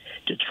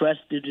 to trust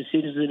the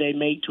decisions that they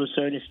make to a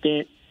certain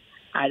extent.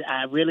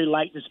 I really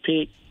like this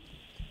pick.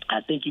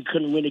 I think you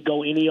couldn't really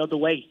go any other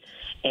way.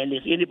 And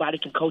if anybody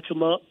can coach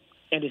him up,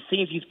 and it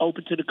seems he's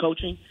open to the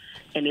coaching,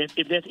 and if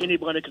there's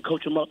anybody that can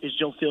coach him up, it's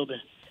Joe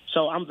Philbin.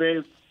 So I'm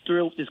very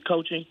thrilled with this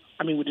coaching.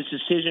 With this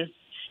decision.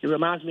 It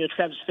reminds me of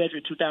Travis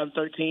Frederick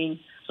 2013.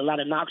 There's a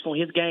lot of knocks on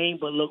his game,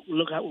 but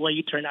look how well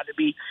he turned out to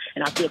be.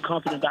 And I feel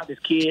confident about this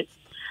kid.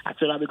 I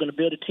feel like we're going to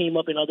build a team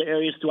up in other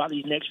areas throughout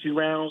these next few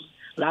rounds.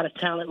 A lot of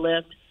talent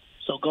left.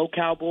 So go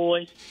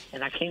Cowboys,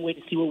 and I can't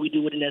wait to see what we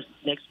do with the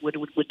with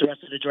the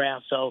rest of the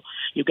draft. So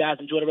you guys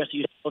enjoy the rest of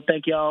your show.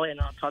 Thank y'all, and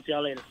I'll talk to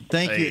y'all later.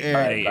 Thank you,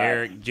 Eric. Hey,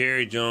 Eric,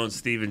 Jerry Jones,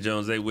 Stephen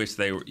Jones, they wish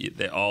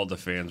that all the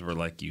fans were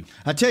like you.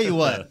 I tell you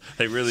what.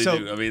 They really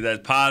do. I mean,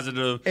 that's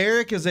positive.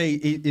 Eric is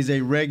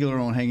a regular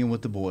on Hanging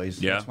with the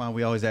Boys. Yeah. That's why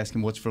we always ask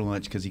him what's for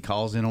lunch, because he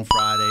calls in on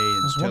Friday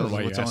and tells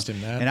us what's on.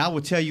 Him that. And I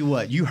will tell you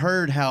what, you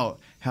heard how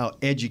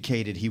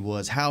educated he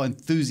was, how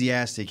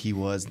enthusiastic he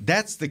was.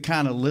 That's the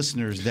kind of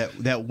listeners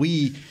that we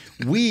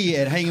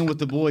at Hanging with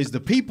the Boys, the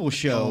People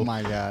Show. Oh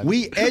my God.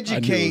 We educate. I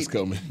knew it was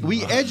coming.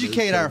 We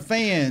educate our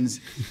fans,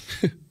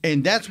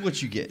 and that's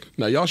what you get.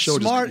 Now y'all show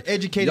smart,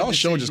 educated. Y'all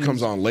show just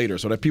comes on later,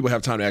 so that people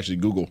have time to actually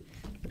Google.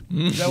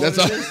 That's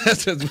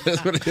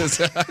what it is.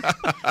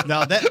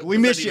 No, we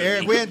missed you,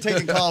 Eric. We hadn't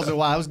taken calls in a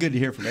while. It was good to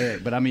hear from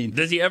Eric, but I mean,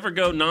 does he ever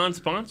go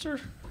non-sponsor?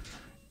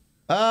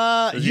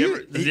 Does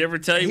he ever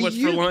tell you what's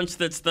for lunch?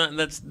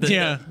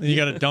 Yeah, you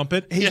got to dump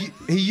it. He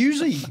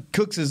usually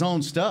cooks his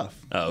own stuff.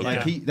 Oh, okay.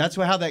 Like that's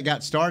how that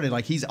got started.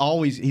 Like he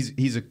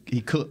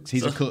cooks.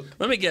 He's a cook.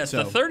 Let me guess.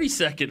 The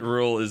 30-second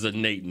rule is a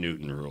Nate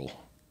Newton rule.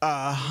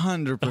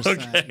 100%.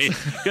 Okay,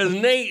 because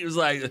Nate was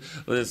like,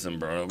 "Listen,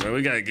 bro, man,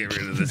 we gotta get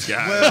rid of this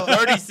guy.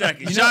 30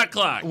 seconds, shot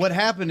clock." What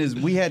happened is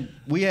we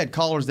had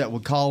callers that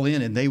would call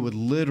in and they would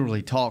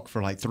literally talk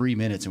for like 3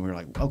 minutes, and we were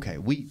like, "Okay,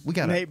 we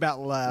got Nate about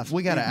left.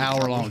 We got an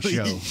hour-long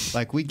show.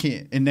 Like we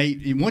can't." And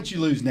Nate, once you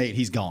lose Nate,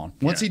 he's gone.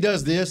 Once he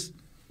does this,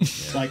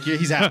 like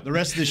he's out the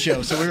rest of the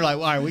show. So we were like,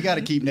 "All right, we got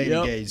to keep Nate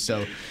engaged."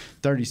 So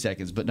 30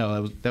 seconds, but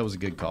no, that was a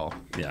good call.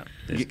 Yeah,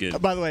 it's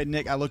good. By the way,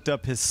 Nick, I looked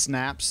up his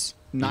snaps.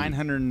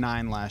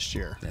 909 last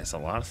year. That's a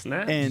lot of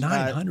snaps. And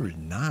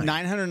 909.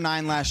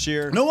 909 last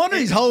year. No wonder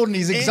he's holding.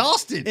 He's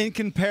exhausted. In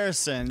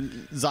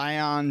comparison,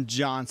 Zion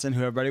Johnson,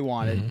 who everybody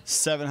wanted,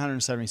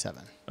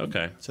 777.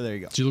 Okay. So there you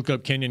go. Did you look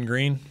up Kenyon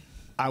Green?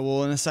 I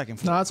will in a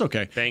second. No, that's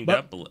okay. Banged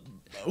up a little.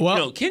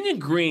 Well, Kenyon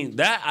Green,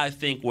 that I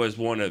think was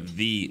one of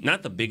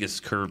not the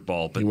biggest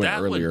curveball, but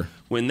that earlier.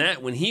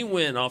 When he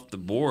went off the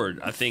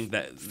board, I think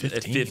that 15,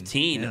 at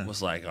 15 it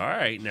was like, all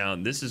right, now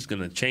this is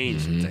going to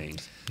change some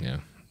things. Yeah.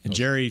 And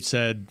Jerry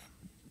said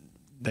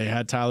they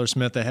had Tyler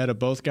Smith ahead of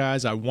both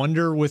guys. I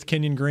wonder with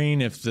Kenyon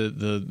Green if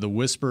the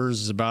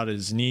whispers about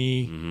his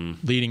knee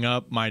leading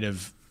up might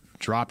have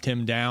dropped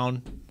him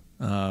down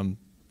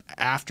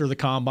after the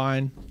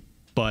combine.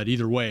 But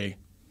either way,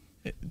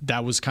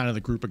 that was kind of the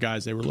group of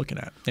guys they were looking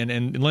at. And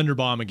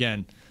Linderbaum,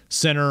 again,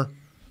 center,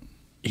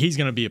 he's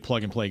going to be a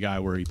plug-and-play guy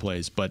where he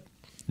plays, but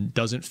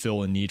doesn't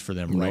fill a need for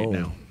them right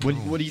now.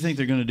 What do you think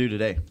they're going to do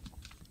today?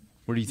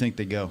 Where do you think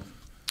they go?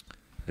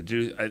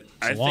 It's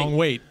a long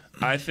wait.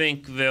 I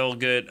think they'll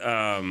get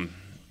a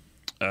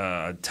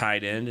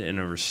tight end and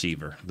a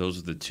receiver. Those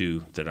are the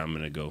two that I'm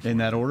going to go for. In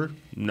that order?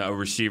 No,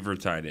 receiver,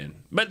 tight end.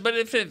 But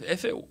if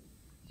it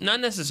not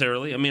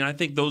necessarily. I mean, I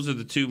think those are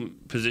the two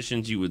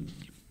positions you would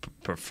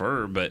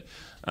prefer. But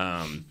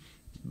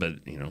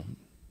you know,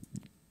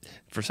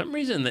 for some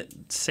reason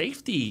that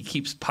safety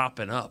keeps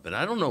popping up, and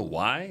I don't know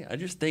why. I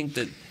just think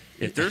that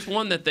if there's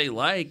one that they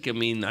like, I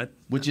mean,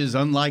 which is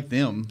unlike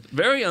them,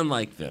 very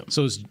unlike them.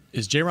 So is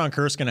Jaron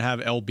Kearse going to have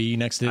LB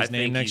next to his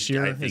name next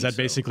year? Is that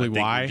basically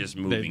why?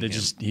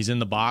 He's in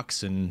the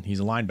box and he's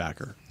a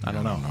linebacker. I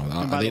don't know.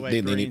 And by the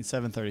way, Green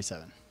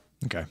 737.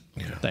 Okay.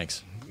 Yeah.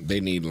 Thanks. They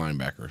need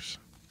linebackers.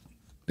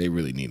 They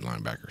really need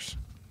linebackers.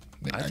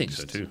 I think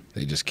so too.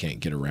 They just can't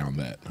get around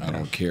that. I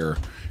don't care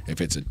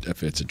if it's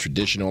a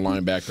traditional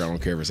linebacker. I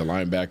don't care if it's a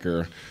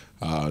linebacker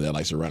that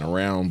likes to run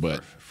around.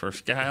 But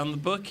first guy on the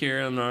book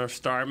here on our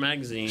Star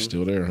magazine.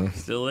 Still there, huh?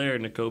 Still there,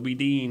 Nakobe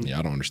Dean. Yeah,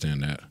 I don't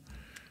understand that.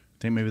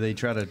 Think maybe they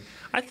try to.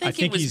 I think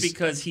it was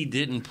because he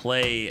didn't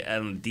play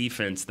on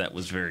defense that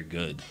was very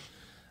good.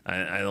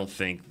 I don't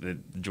think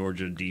that the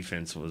Georgia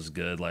defense was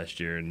good last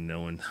year, and no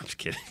one. I'm just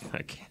kidding.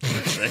 I can't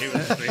say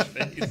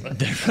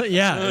it.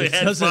 Yeah, it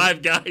had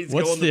 5 guys.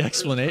 What's the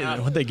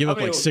explanation? Would they give up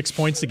like 6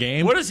 points a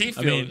game? What does he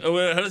feel?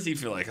 How does he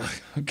feel like?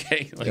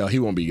 Okay, he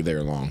won't be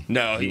there long.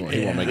 No, he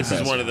won't make this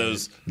is one of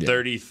those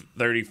 30,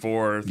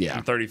 34,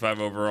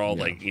 35 overall.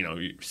 Yeah. Like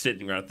you're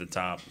sitting right at the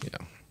top. Yeah.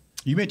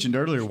 You mentioned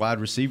earlier wide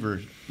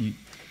receiver.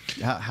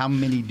 How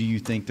many do you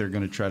think they're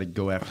going to try to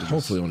go after?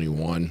 Hopefully only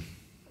one.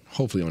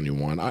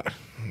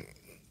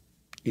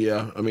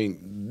 I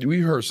mean, we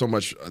heard so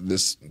much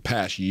this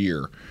past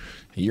year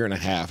and a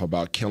half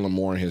about Kellen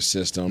Moore and his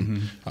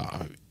system.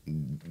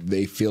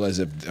 They feel as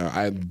if,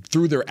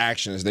 through their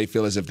actions, they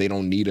feel as if they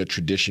don't need a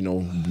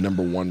traditional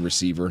number one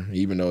receiver,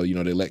 even though,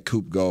 they let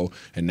Coop go,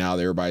 and now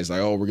everybody's like,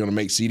 oh, we're going to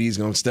make CD's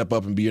going to step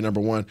up and be your number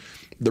one.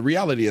 The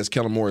reality is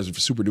Kellen Moore is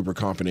super duper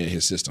confident in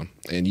his system,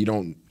 and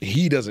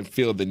he doesn't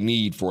feel the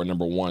need for a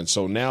number one.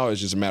 So now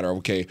it's just a matter of,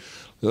 okay,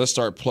 let's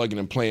start plugging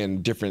and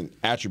playing different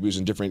attributes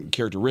and different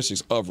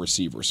characteristics of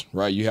receivers,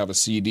 right? You have a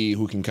CD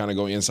who can kind of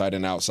go inside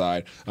and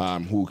outside,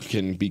 who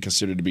can be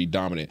considered to be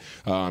dominant.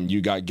 You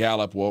got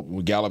Gallup. Well,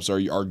 Gallup's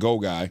our go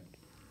guy,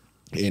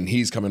 and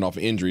he's coming off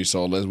injury,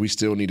 so we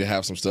still need to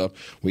have some stuff.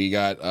 We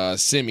got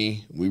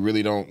Simi. We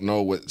really don't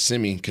know what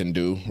Simi can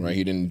do, right?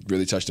 He didn't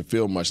really touch the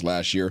field much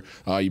last year.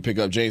 You pick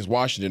up James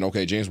Washington.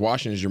 Okay, James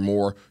Washington is your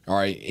more, all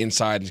right,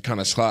 inside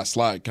kind of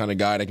slot kind of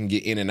guy that can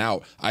get in and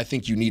out. I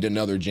think you need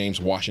another James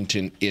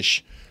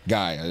Washington-ish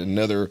guy,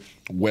 another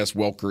Wes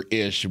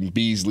Welker-ish,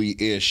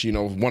 Beasley-ish,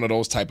 one of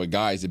those type of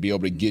guys to be able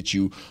to get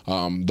you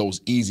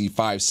those easy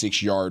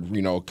 5-6 yard,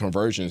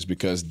 conversions,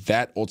 because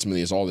that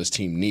ultimately is all this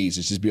team needs,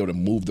 is just be able to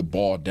move the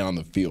ball down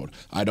the field.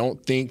 I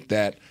don't think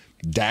that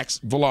Dak's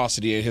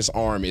velocity in his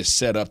arm is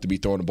set up to be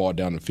throwing the ball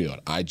down the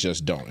field. I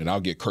just don't. And I'll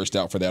get cursed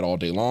out for that all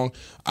day long.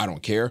 I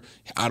don't care.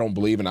 I don't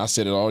believe, and I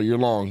said it all year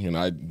long, and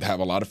I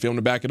have a lot of film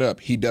to back it up.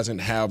 He doesn't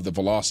have the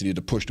velocity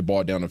to push the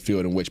ball down the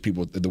field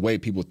the way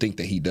people think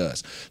that he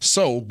does.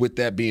 So with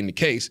that being the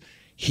case,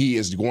 he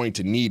is going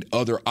to need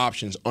other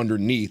options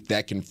underneath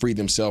that can free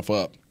themselves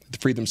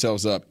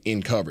up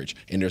in coverage.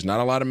 And there's not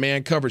a lot of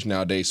man coverage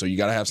nowadays, so you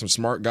got to have some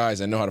smart guys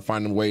that know how to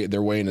find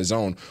their way in the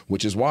zone,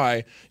 which is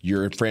why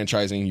you're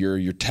franchising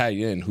your tight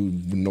end who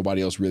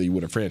nobody else really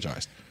would have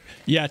franchised.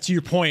 Yeah, to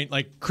your point,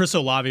 like Chris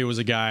Olave was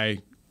a guy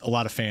a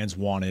lot of fans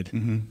wanted.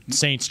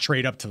 Saints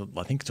trade up to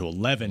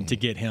 11 to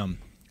get him.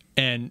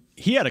 And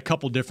he had a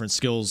couple different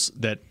skills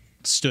that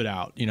stood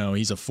out.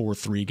 He's a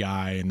 4.3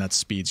 guy, and that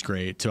speed's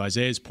great. To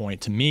Isaiah's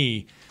point, to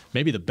me,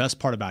 maybe the best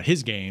part about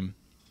his game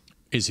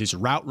is his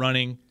route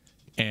running,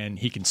 and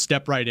he can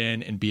step right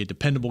in and be a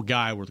dependable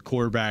guy where the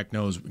quarterback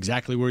knows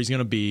exactly where he's going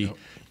to be. Yep.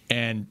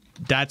 And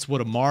that's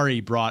what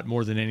Amari brought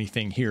more than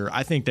anything here.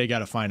 I think they got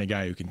to find a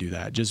guy who can do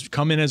that. Just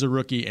come in as a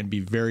rookie and be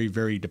very,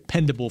 very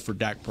dependable for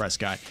Dak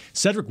Prescott.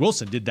 Cedric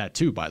Wilson did that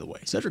too, by the way.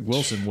 Cedric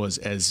Wilson was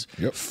as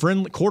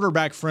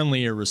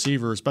quarterback-friendly a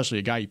receiver, especially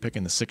a guy you pick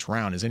in the 6th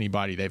round, as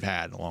anybody they've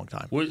had in a long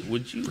time.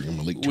 Would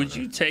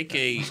you take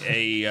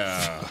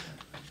a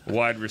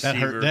wide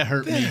receiver? That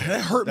hurt me.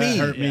 That hurt me.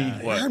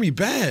 That hurt me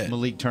bad.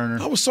 Malik Turner.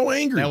 I was so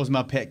angry. That was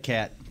my pet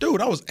cat. Dude,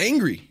 I was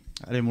angry.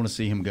 I didn't want to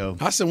see him go.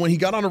 I said when he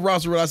got on the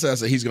roster, I said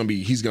he's gonna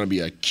be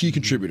a key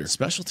contributor.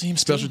 Special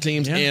teams,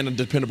 and a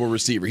dependable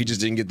receiver. He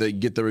just didn't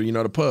get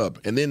the pub,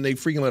 and then they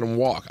freaking let him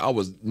walk. I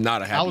was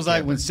not a happy. I was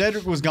like, when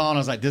Cedric was gone, I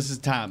was like, this is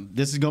time.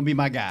 This is gonna be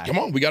my guy. Come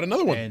on, we got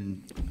another one.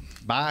 And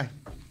bye.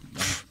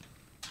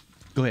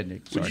 Go ahead,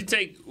 Nick.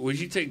 Sorry. Would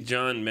you take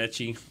John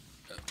Mechie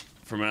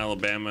from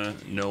Alabama,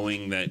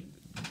 knowing that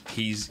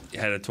he's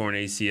had a torn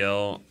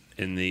ACL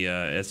in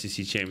the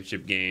SEC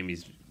championship game?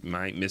 He's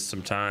might miss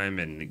some time,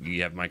 and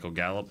you have Michael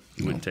Gallup.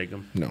 You wouldn't take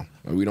him? No,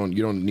 we don't.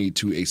 You don't need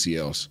 2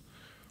 ACLs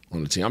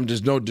on the team. I'm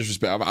just no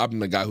disrespect. I'm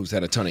the guy who's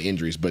had a ton of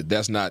injuries, but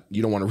that's not.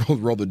 You don't want to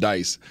roll the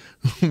dice.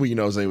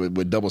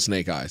 With double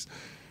snake eyes.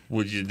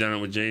 Would you have done it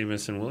with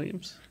Jamison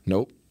Williams?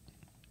 Nope.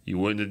 You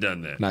wouldn't have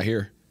done that. Not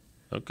here.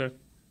 Okay.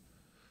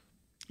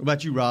 What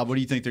about you, Rob? What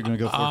do you think they're going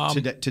to go for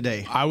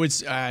today? I would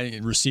say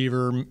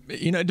receiver.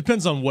 It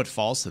depends on what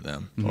falls to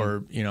them,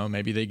 or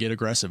maybe they get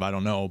aggressive. I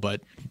don't know,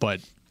 but.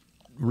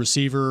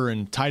 Receiver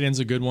and tight end's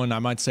a good one. I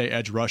might say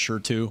edge rusher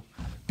too,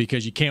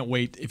 because you can't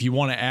wait. If you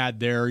want to add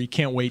there, you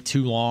can't wait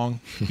too long,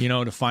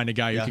 to find a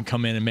guy who can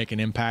come in and make an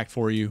impact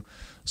for you.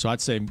 So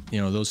I'd say,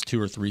 those 2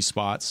 or 3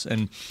 spots.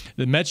 And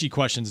the Mechie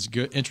question is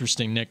good,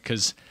 interesting, Nick,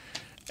 because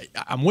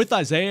I'm with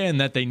Isaiah in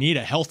that they need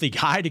a healthy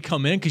guy to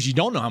come in, because you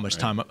don't know how much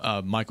time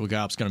Michael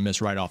Gallup's going to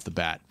miss right off the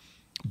bat.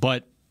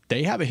 But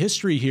they have a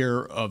history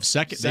here of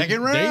second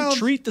round. They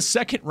treat the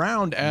second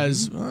round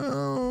as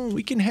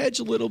we can hedge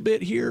a little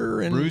bit here.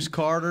 And Bruce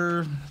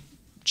Carter,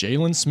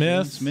 Jalen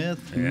Smith.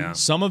 Yeah.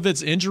 Some of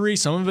it's injury.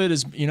 Some of it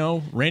is,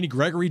 Randy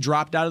Gregory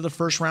dropped out of the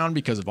first round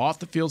because of off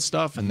the field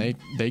stuff, and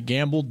they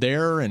gambled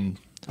there, and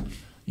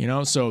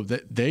so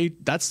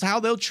that's how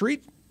they'll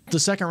treat the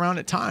second round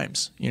at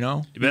times.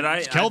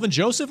 But Kelvin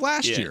Joseph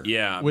last year.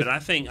 Yeah, but I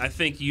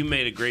think you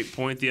made a great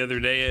point the other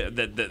day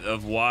that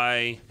of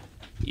why.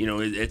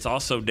 It's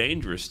also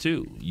dangerous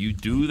too. You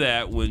do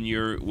that when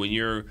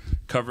you're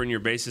covering your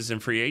bases in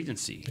free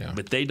agency,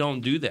 but they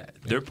don't do that.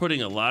 Yeah. They're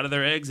putting a lot of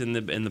their eggs in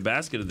the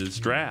basket of this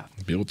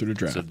draft. Build through the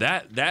draft. So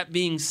that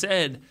being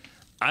said,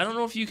 I don't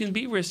know if you can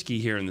be risky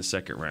here in the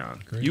second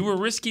round. Great. You were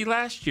risky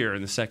last year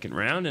in the second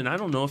round, and I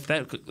don't know if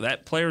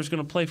that player is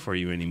going to play for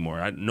you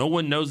anymore. No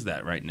one knows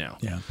that right now.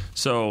 Yeah.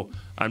 So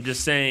I'm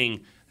just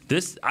saying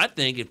this. I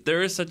think if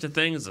there is such a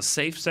thing as a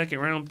safe second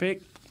round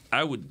pick,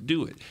 I would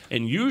do it.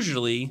 And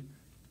usually,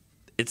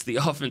 it's the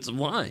offensive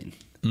line.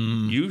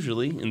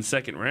 Usually in the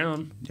second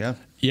round. Yeah.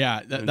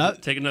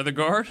 Take another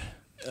guard?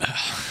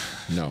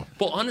 No.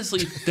 Well,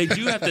 honestly, they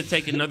do have to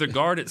take another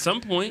guard at some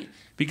point,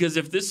 because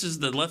if this is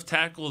the left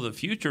tackle of the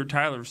future,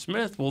 Tyler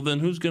Smith, well, then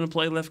who's going to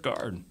play left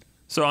guard?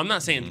 So I'm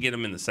not saying to get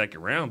him in the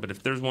second round, but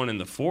if there's one in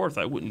the 4th,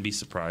 I wouldn't be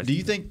surprised. Do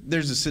you think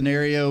there's a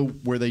scenario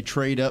where they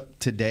trade up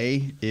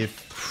today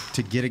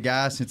to get a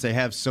guy, since they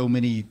have so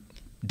many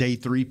day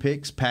 3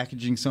 picks,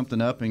 packaging something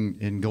up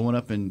and going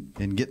up and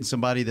getting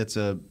somebody that's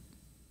a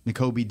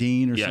Nakobe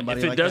Dean or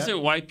somebody like that? If it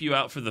doesn't wipe you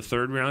out for the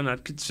 3rd round,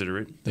 I'd consider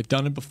it. They've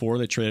done it before.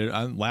 They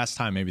traded. Last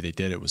time maybe they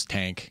did it was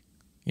Tank,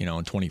 in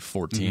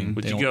 2014.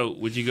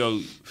 Mm-hmm. Would you go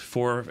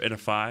 4 and a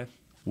 5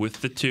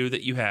 with the 2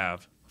 that you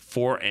have,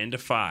 4 and a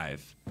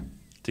 5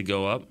 to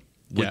go up?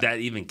 Would that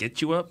even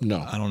get you up? No,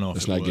 I don't know if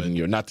it's it not would. getting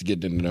you. Not to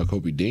get into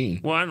Nakobe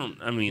Dean. Well, I don't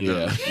know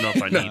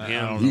if I need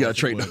him. You got to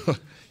trade.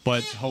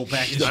 But whole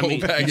package.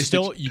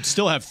 You'd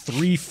still have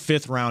 3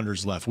 5th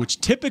rounders left, which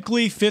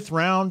typically 5th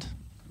round,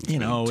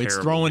 it's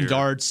throwing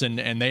darts,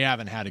 and they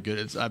haven't had a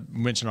good. I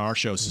mentioned on our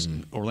show,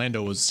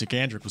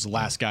 Sikandrick was the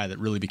last guy that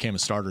really became a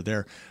starter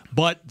there.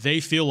 But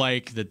they feel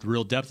like the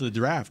real depth of the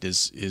draft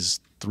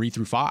is 3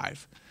 through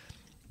 5.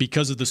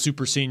 Because of the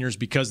super seniors,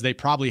 because they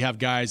probably have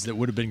guys that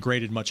would have been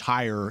graded much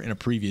higher in a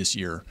previous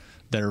year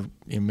that are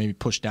maybe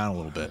pushed down a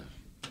little bit.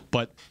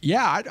 But,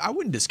 yeah, I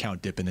wouldn't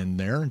discount dipping in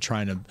there and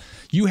trying to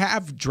 – you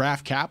have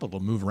draft capital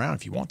to move around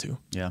if you want to.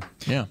 Yeah.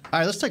 Yeah. All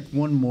right, let's take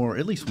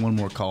at least one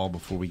more call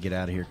before we get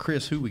out of here.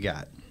 Chris, who we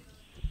got?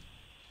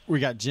 We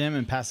got Jim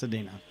in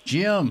Pasadena.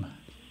 Jim,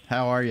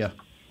 how are you?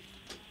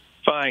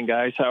 Fine,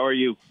 guys. How are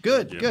you?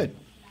 Good, good.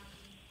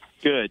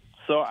 Good.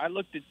 So I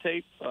looked at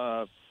tape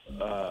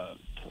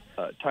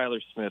Tyler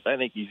Smith. I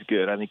think he's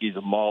good. I think he's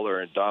a mauler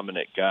and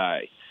dominant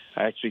guy.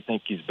 I actually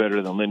think he's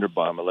better than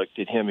Linderbaum. I looked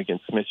at him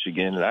against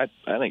Michigan, and I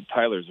think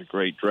Tyler's a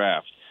great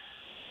draft.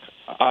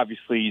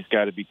 Obviously, he's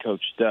got to be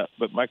coached up.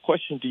 But my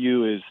question to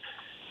you is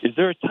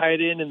there a tight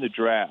end in the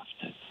draft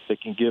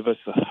that can give us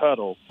a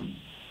huddle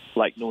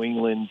like New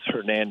England's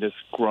Hernandez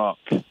Gronk?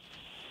 And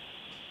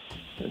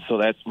so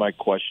that's my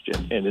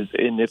question. And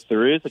if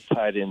there is a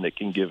tight end that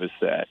can give us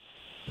that,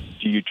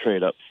 do you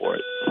trade up for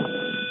it?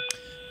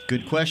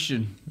 Good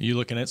question. You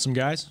looking at some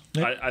guys?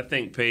 I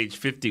think page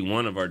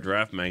 51 of our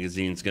draft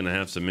magazine is going to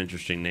have some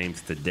interesting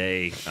names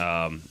today.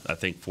 I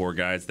think 4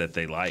 guys that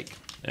they like.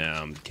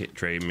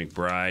 Trey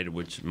McBride,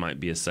 which might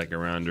be a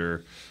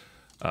second-rounder.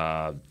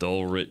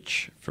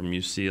 Dulrich from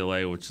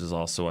UCLA, which is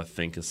also, I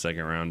think, a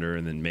second-rounder.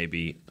 And then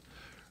maybe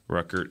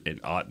Ruckert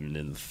and Otten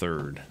in the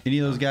third. Any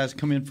of those guys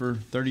come in for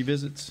 30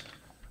 visits?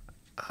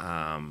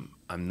 I'm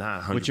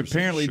not 100% Which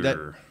apparently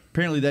sure.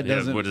 that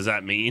doesn't. What does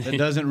that mean? That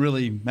doesn't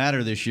really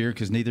matter this year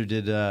because neither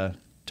did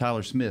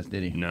Tyler Smith,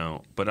 did he?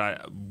 No,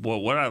 but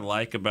what I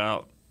like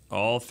about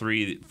all 4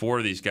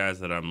 of these guys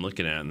that I'm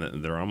looking at,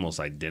 and they're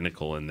almost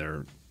identical in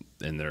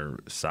their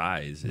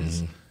size,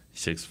 is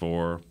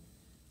 6'4",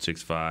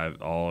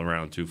 6'5", all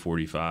around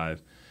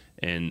 245,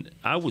 and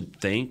I would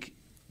think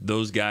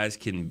those guys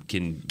can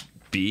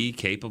be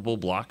capable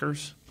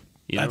blockers.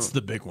 That's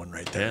the big one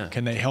right there. Yeah.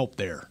 Can they help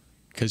there?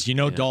 Because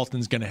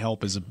Dalton's going to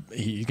help he's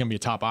going to be a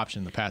top option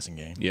in the passing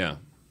game. Yeah.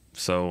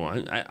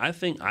 So I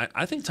think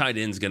tight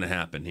end's going to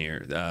happen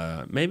here.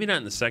 Maybe not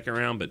in the second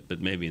round,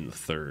 but maybe in the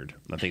third.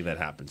 I think that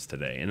happens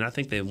today, and I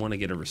think they want to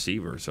get a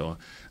receiver. So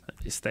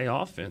stay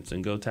offense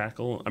and go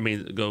tackle.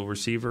 Go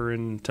receiver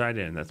and tight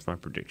end. That's my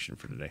prediction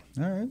for today.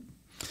 All right.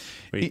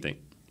 What do you think?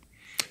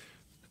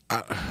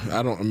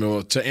 I don't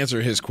know. To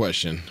answer his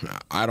question,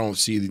 I don't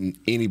see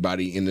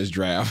anybody in this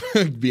draft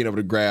being able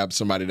to grab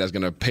somebody that's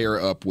going to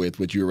pair up with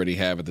what you already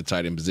have at the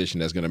tight end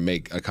position that's going to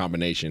make a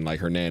combination like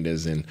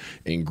Hernandez and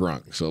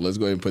Gronk. So let's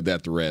go ahead and put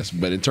that to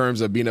rest. But in terms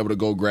of being able to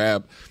go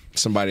grab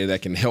somebody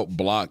that can help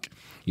block,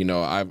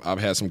 I've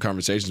had some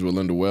conversations with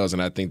Linda Wells,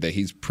 and I think that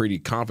he's pretty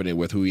confident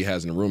with who he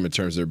has in the room in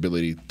terms of their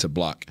ability to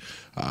block.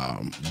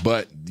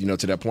 But,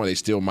 to that point, they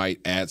still might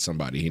add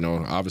somebody.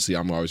 Obviously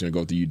I'm always going to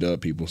go with the UW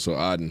people. So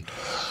Auden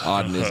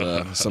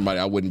is somebody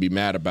I wouldn't be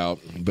mad about.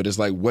 But it's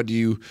like, what do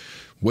you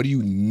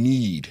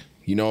need?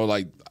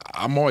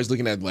 I'm always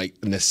looking at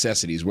like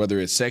necessities, whether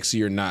it's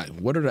sexy or not.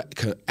 What are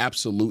the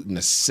absolute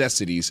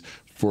necessities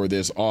for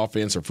this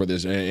offense or for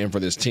this and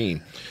for this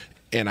team?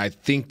 And I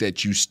think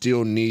that you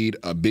still need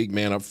a big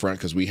man up front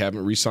because we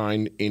haven't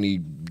re-signed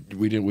any.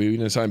 We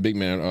didn't sign big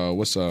man.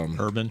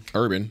 Urban?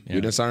 Urban. Yeah.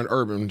 We didn't sign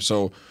Urban,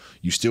 so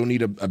you still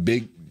need a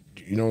big,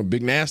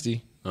 big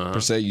nasty per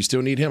se. You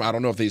still need him. I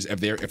don't know if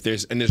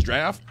there's in this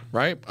draft,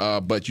 right?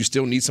 But you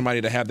still need somebody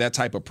to have that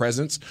type of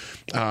presence.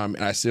 And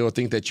I still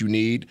think that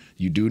you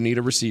do need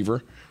a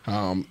receiver,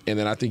 and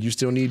then I think you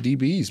still need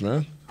DBs,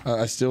 man.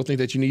 I still think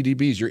that you need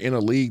DBs. You're in a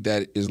league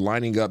that is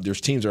lining up.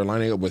 There's teams that are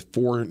lining up with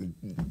 4,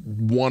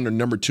 1 or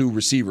number 2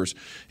 receivers,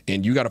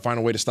 and you got to find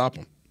a way to stop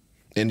them.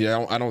 And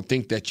I don't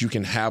think that you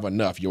can have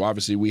enough.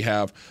 Obviously we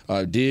have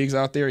Diggs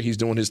out there. He's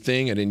doing his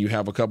thing, and then you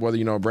have a couple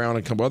other, Brown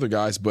and a couple other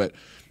guys. But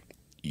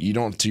you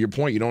don't. To your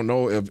point, you don't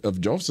know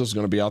if Joseph's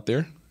going to be out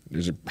there.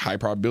 There's a high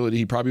probability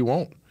he probably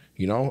won't.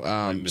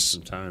 Miss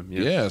some time.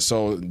 Yeah.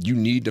 So you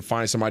need to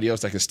find somebody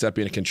else that can step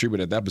in and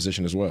contribute at that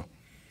position as well.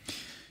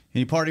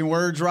 Any parting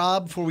words,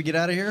 Rob, before we get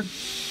out of here?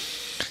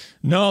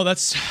 No,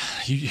 that's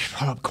you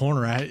brought up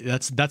corner.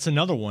 That's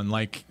another one.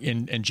 Like,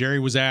 and Jerry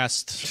was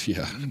asked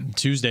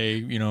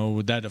Tuesday,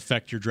 would that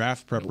affect your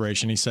draft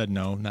preparation? He said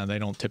no. Now they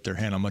don't tip their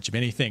hand on much of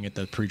anything at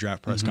the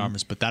pre-draft press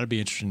conference, but that'd be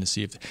interesting to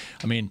see if.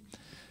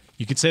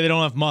 You could say they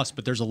don't have must,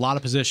 but there's a lot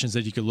of positions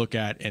that you could look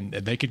at, and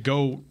they could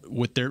go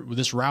with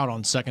this route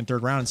on second,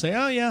 third round and say,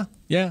 oh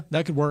yeah,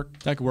 that could work.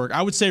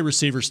 I would say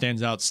receiver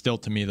stands out still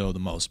to me though the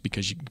most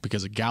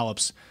because of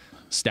Gallup's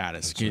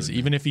status.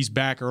 Even if he's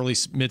back early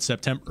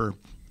mid-September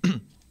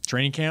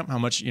training camp, how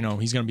much he's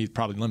going to be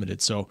probably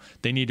limited. So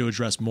they need to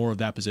address more of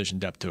that position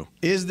depth too.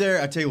 Is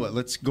there? I tell you what.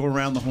 Let's go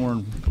around the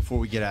horn before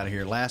we get out of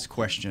here. Last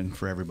question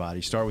for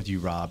everybody. Start with you,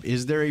 Rob.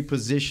 Is there a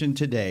position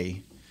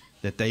today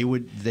that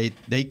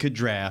they could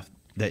draft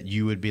that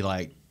you would be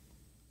like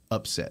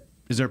upset?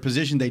 Is there a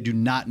position they do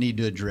not need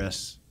to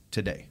address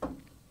today?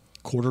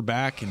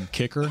 Quarterback and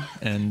kicker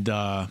and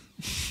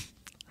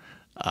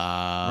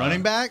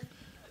running back.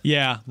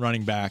 Yeah,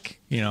 running back.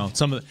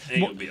 Some of the.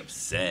 I would be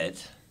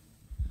upset.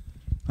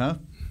 Huh?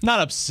 Not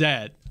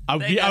upset. I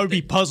would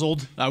be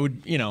puzzled. I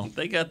would,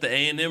 They got the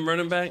A&M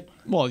running back.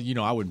 Well,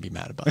 I wouldn't be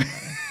mad about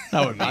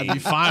that. I'd be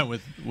fine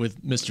with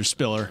Mr.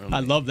 Spiller.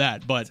 I love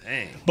that, but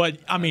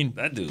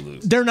that dude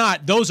lose. They're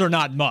not. Those are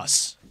not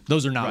musts.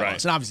 Those are not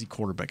musts. And obviously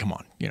quarterback. Come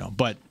on,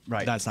 but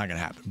that's not going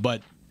to happen.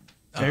 But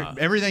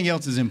everything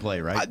else is in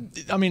play, right?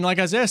 Like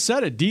Isaiah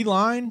said, a D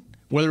line,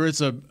 whether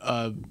it's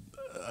a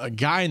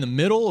guy in the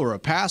middle or a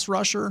pass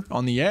rusher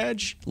on the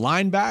edge,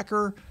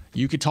 linebacker.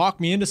 You could talk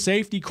me into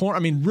safety corner.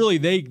 Really,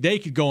 they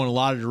could go in a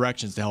lot of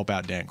directions to help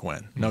out Dan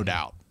Quinn, no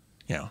doubt.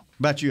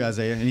 About you,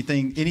 Isaiah,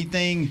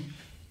 anything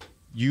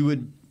you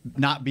would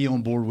not be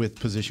on board with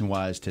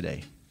position-wise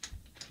today?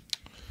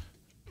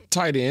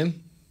 Tight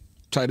end,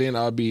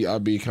 I'll be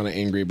kind of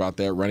angry about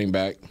that. Running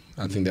back,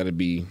 I think that'd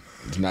be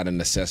not a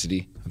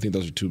necessity. I think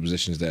those are two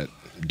positions that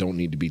don't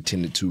need to be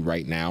tended to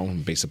right now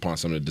based upon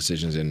some of the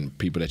decisions and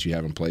people that you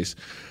have in place.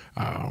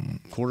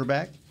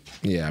 Quarterback?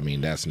 Yeah, I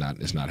mean, it's not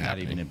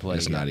happening. Even in play.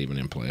 It's not even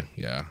in play.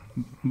 Yeah.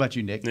 How about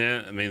you, Nick?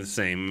 Yeah, I mean, the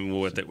same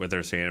what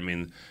they're saying. I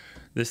mean,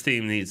 this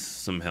team needs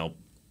some help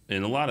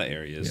in a lot of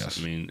areas. Yes.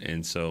 I mean,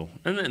 and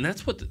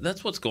that's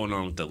what's going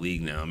on with the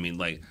league now. I mean,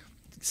 like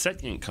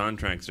second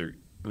contracts are.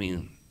 I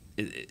mean,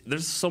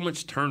 there's so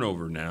much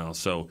turnover now.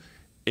 So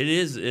it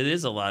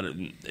is a lot of. I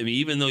mean,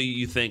 even though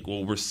you think,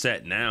 well, we're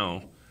set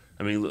now.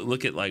 I mean,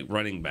 look at like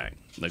running back.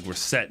 Like we're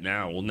set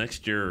now. Well,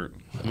 next year,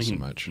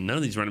 none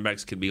of these running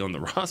backs could be on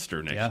the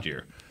roster next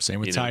year. Same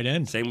with tight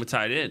end. Same with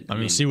tight end. I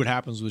mean, we'll see what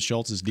happens with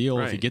Schultz's deal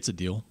if he Right. gets a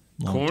deal.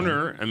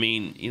 Corner, I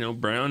mean,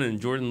 Brown and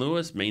Jordan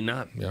Lewis may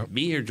not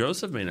be here.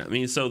 Joseph may not. I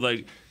mean, so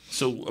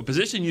a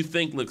position you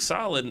think looks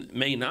solid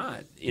may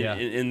not.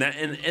 And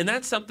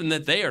that's something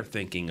that they are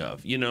thinking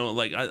of.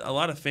 Like a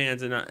lot of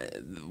fans, and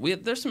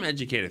there's some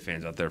educated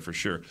fans out there for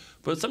sure.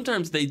 But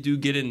sometimes they do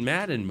get in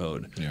Madden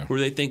mode where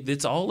they think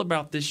it's all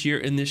about this year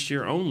and this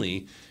year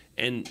only,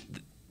 and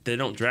they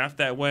don't draft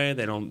that way.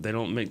 They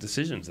don't make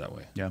decisions that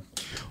way. Yeah.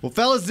 Well,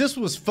 fellas, this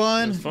was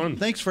fun. It was fun.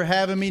 Thanks for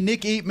having me.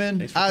 Nick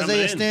Eatman, for coming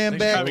Isaiah in. Stanback,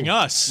 Thanks for having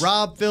us.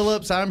 Rob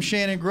Phillips. I'm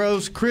Shannon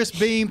Gross. Chris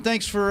Beam,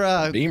 thanks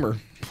for Beamer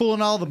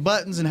pulling all the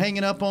buttons and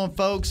hanging up on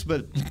folks,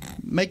 but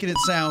making it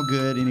sound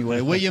good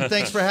anyway. William,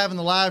 thanks for having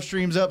the live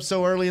streams up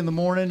so early in the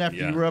morning after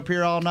you were up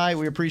here all night.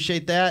 We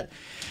appreciate that.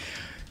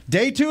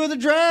 Day 2 of the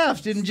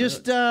draft in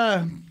just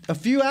a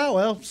few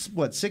hours.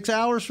 6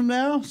 hours from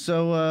now?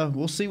 So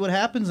we'll see what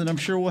happens, and I'm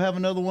sure we'll have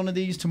another one of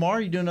these tomorrow.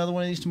 You do another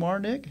one of these tomorrow,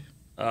 Nick?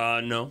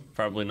 No,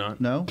 probably not.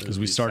 No? Because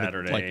we started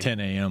Saturday. like 10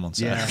 a.m. on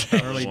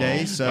Saturday. Yeah, early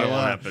days. So that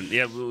won't happen.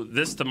 Yeah,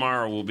 this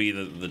tomorrow will be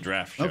the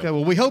draft show. Okay,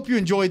 well, we hope you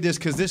enjoyed this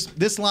because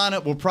this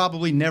lineup will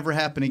probably never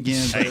happen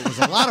again. But it was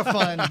a lot of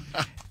fun,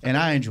 and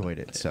I enjoyed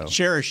it. So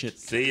cherish it.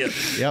 See ya.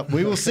 Yep,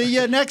 we will see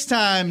you next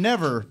time.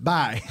 Never.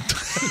 Bye.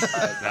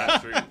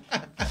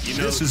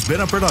 This has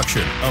been a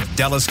production of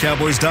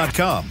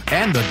DallasCowboys.com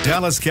and the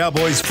Dallas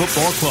Cowboys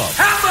Football Club.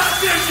 How about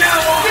this,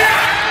 Cowboys?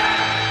 Yeah!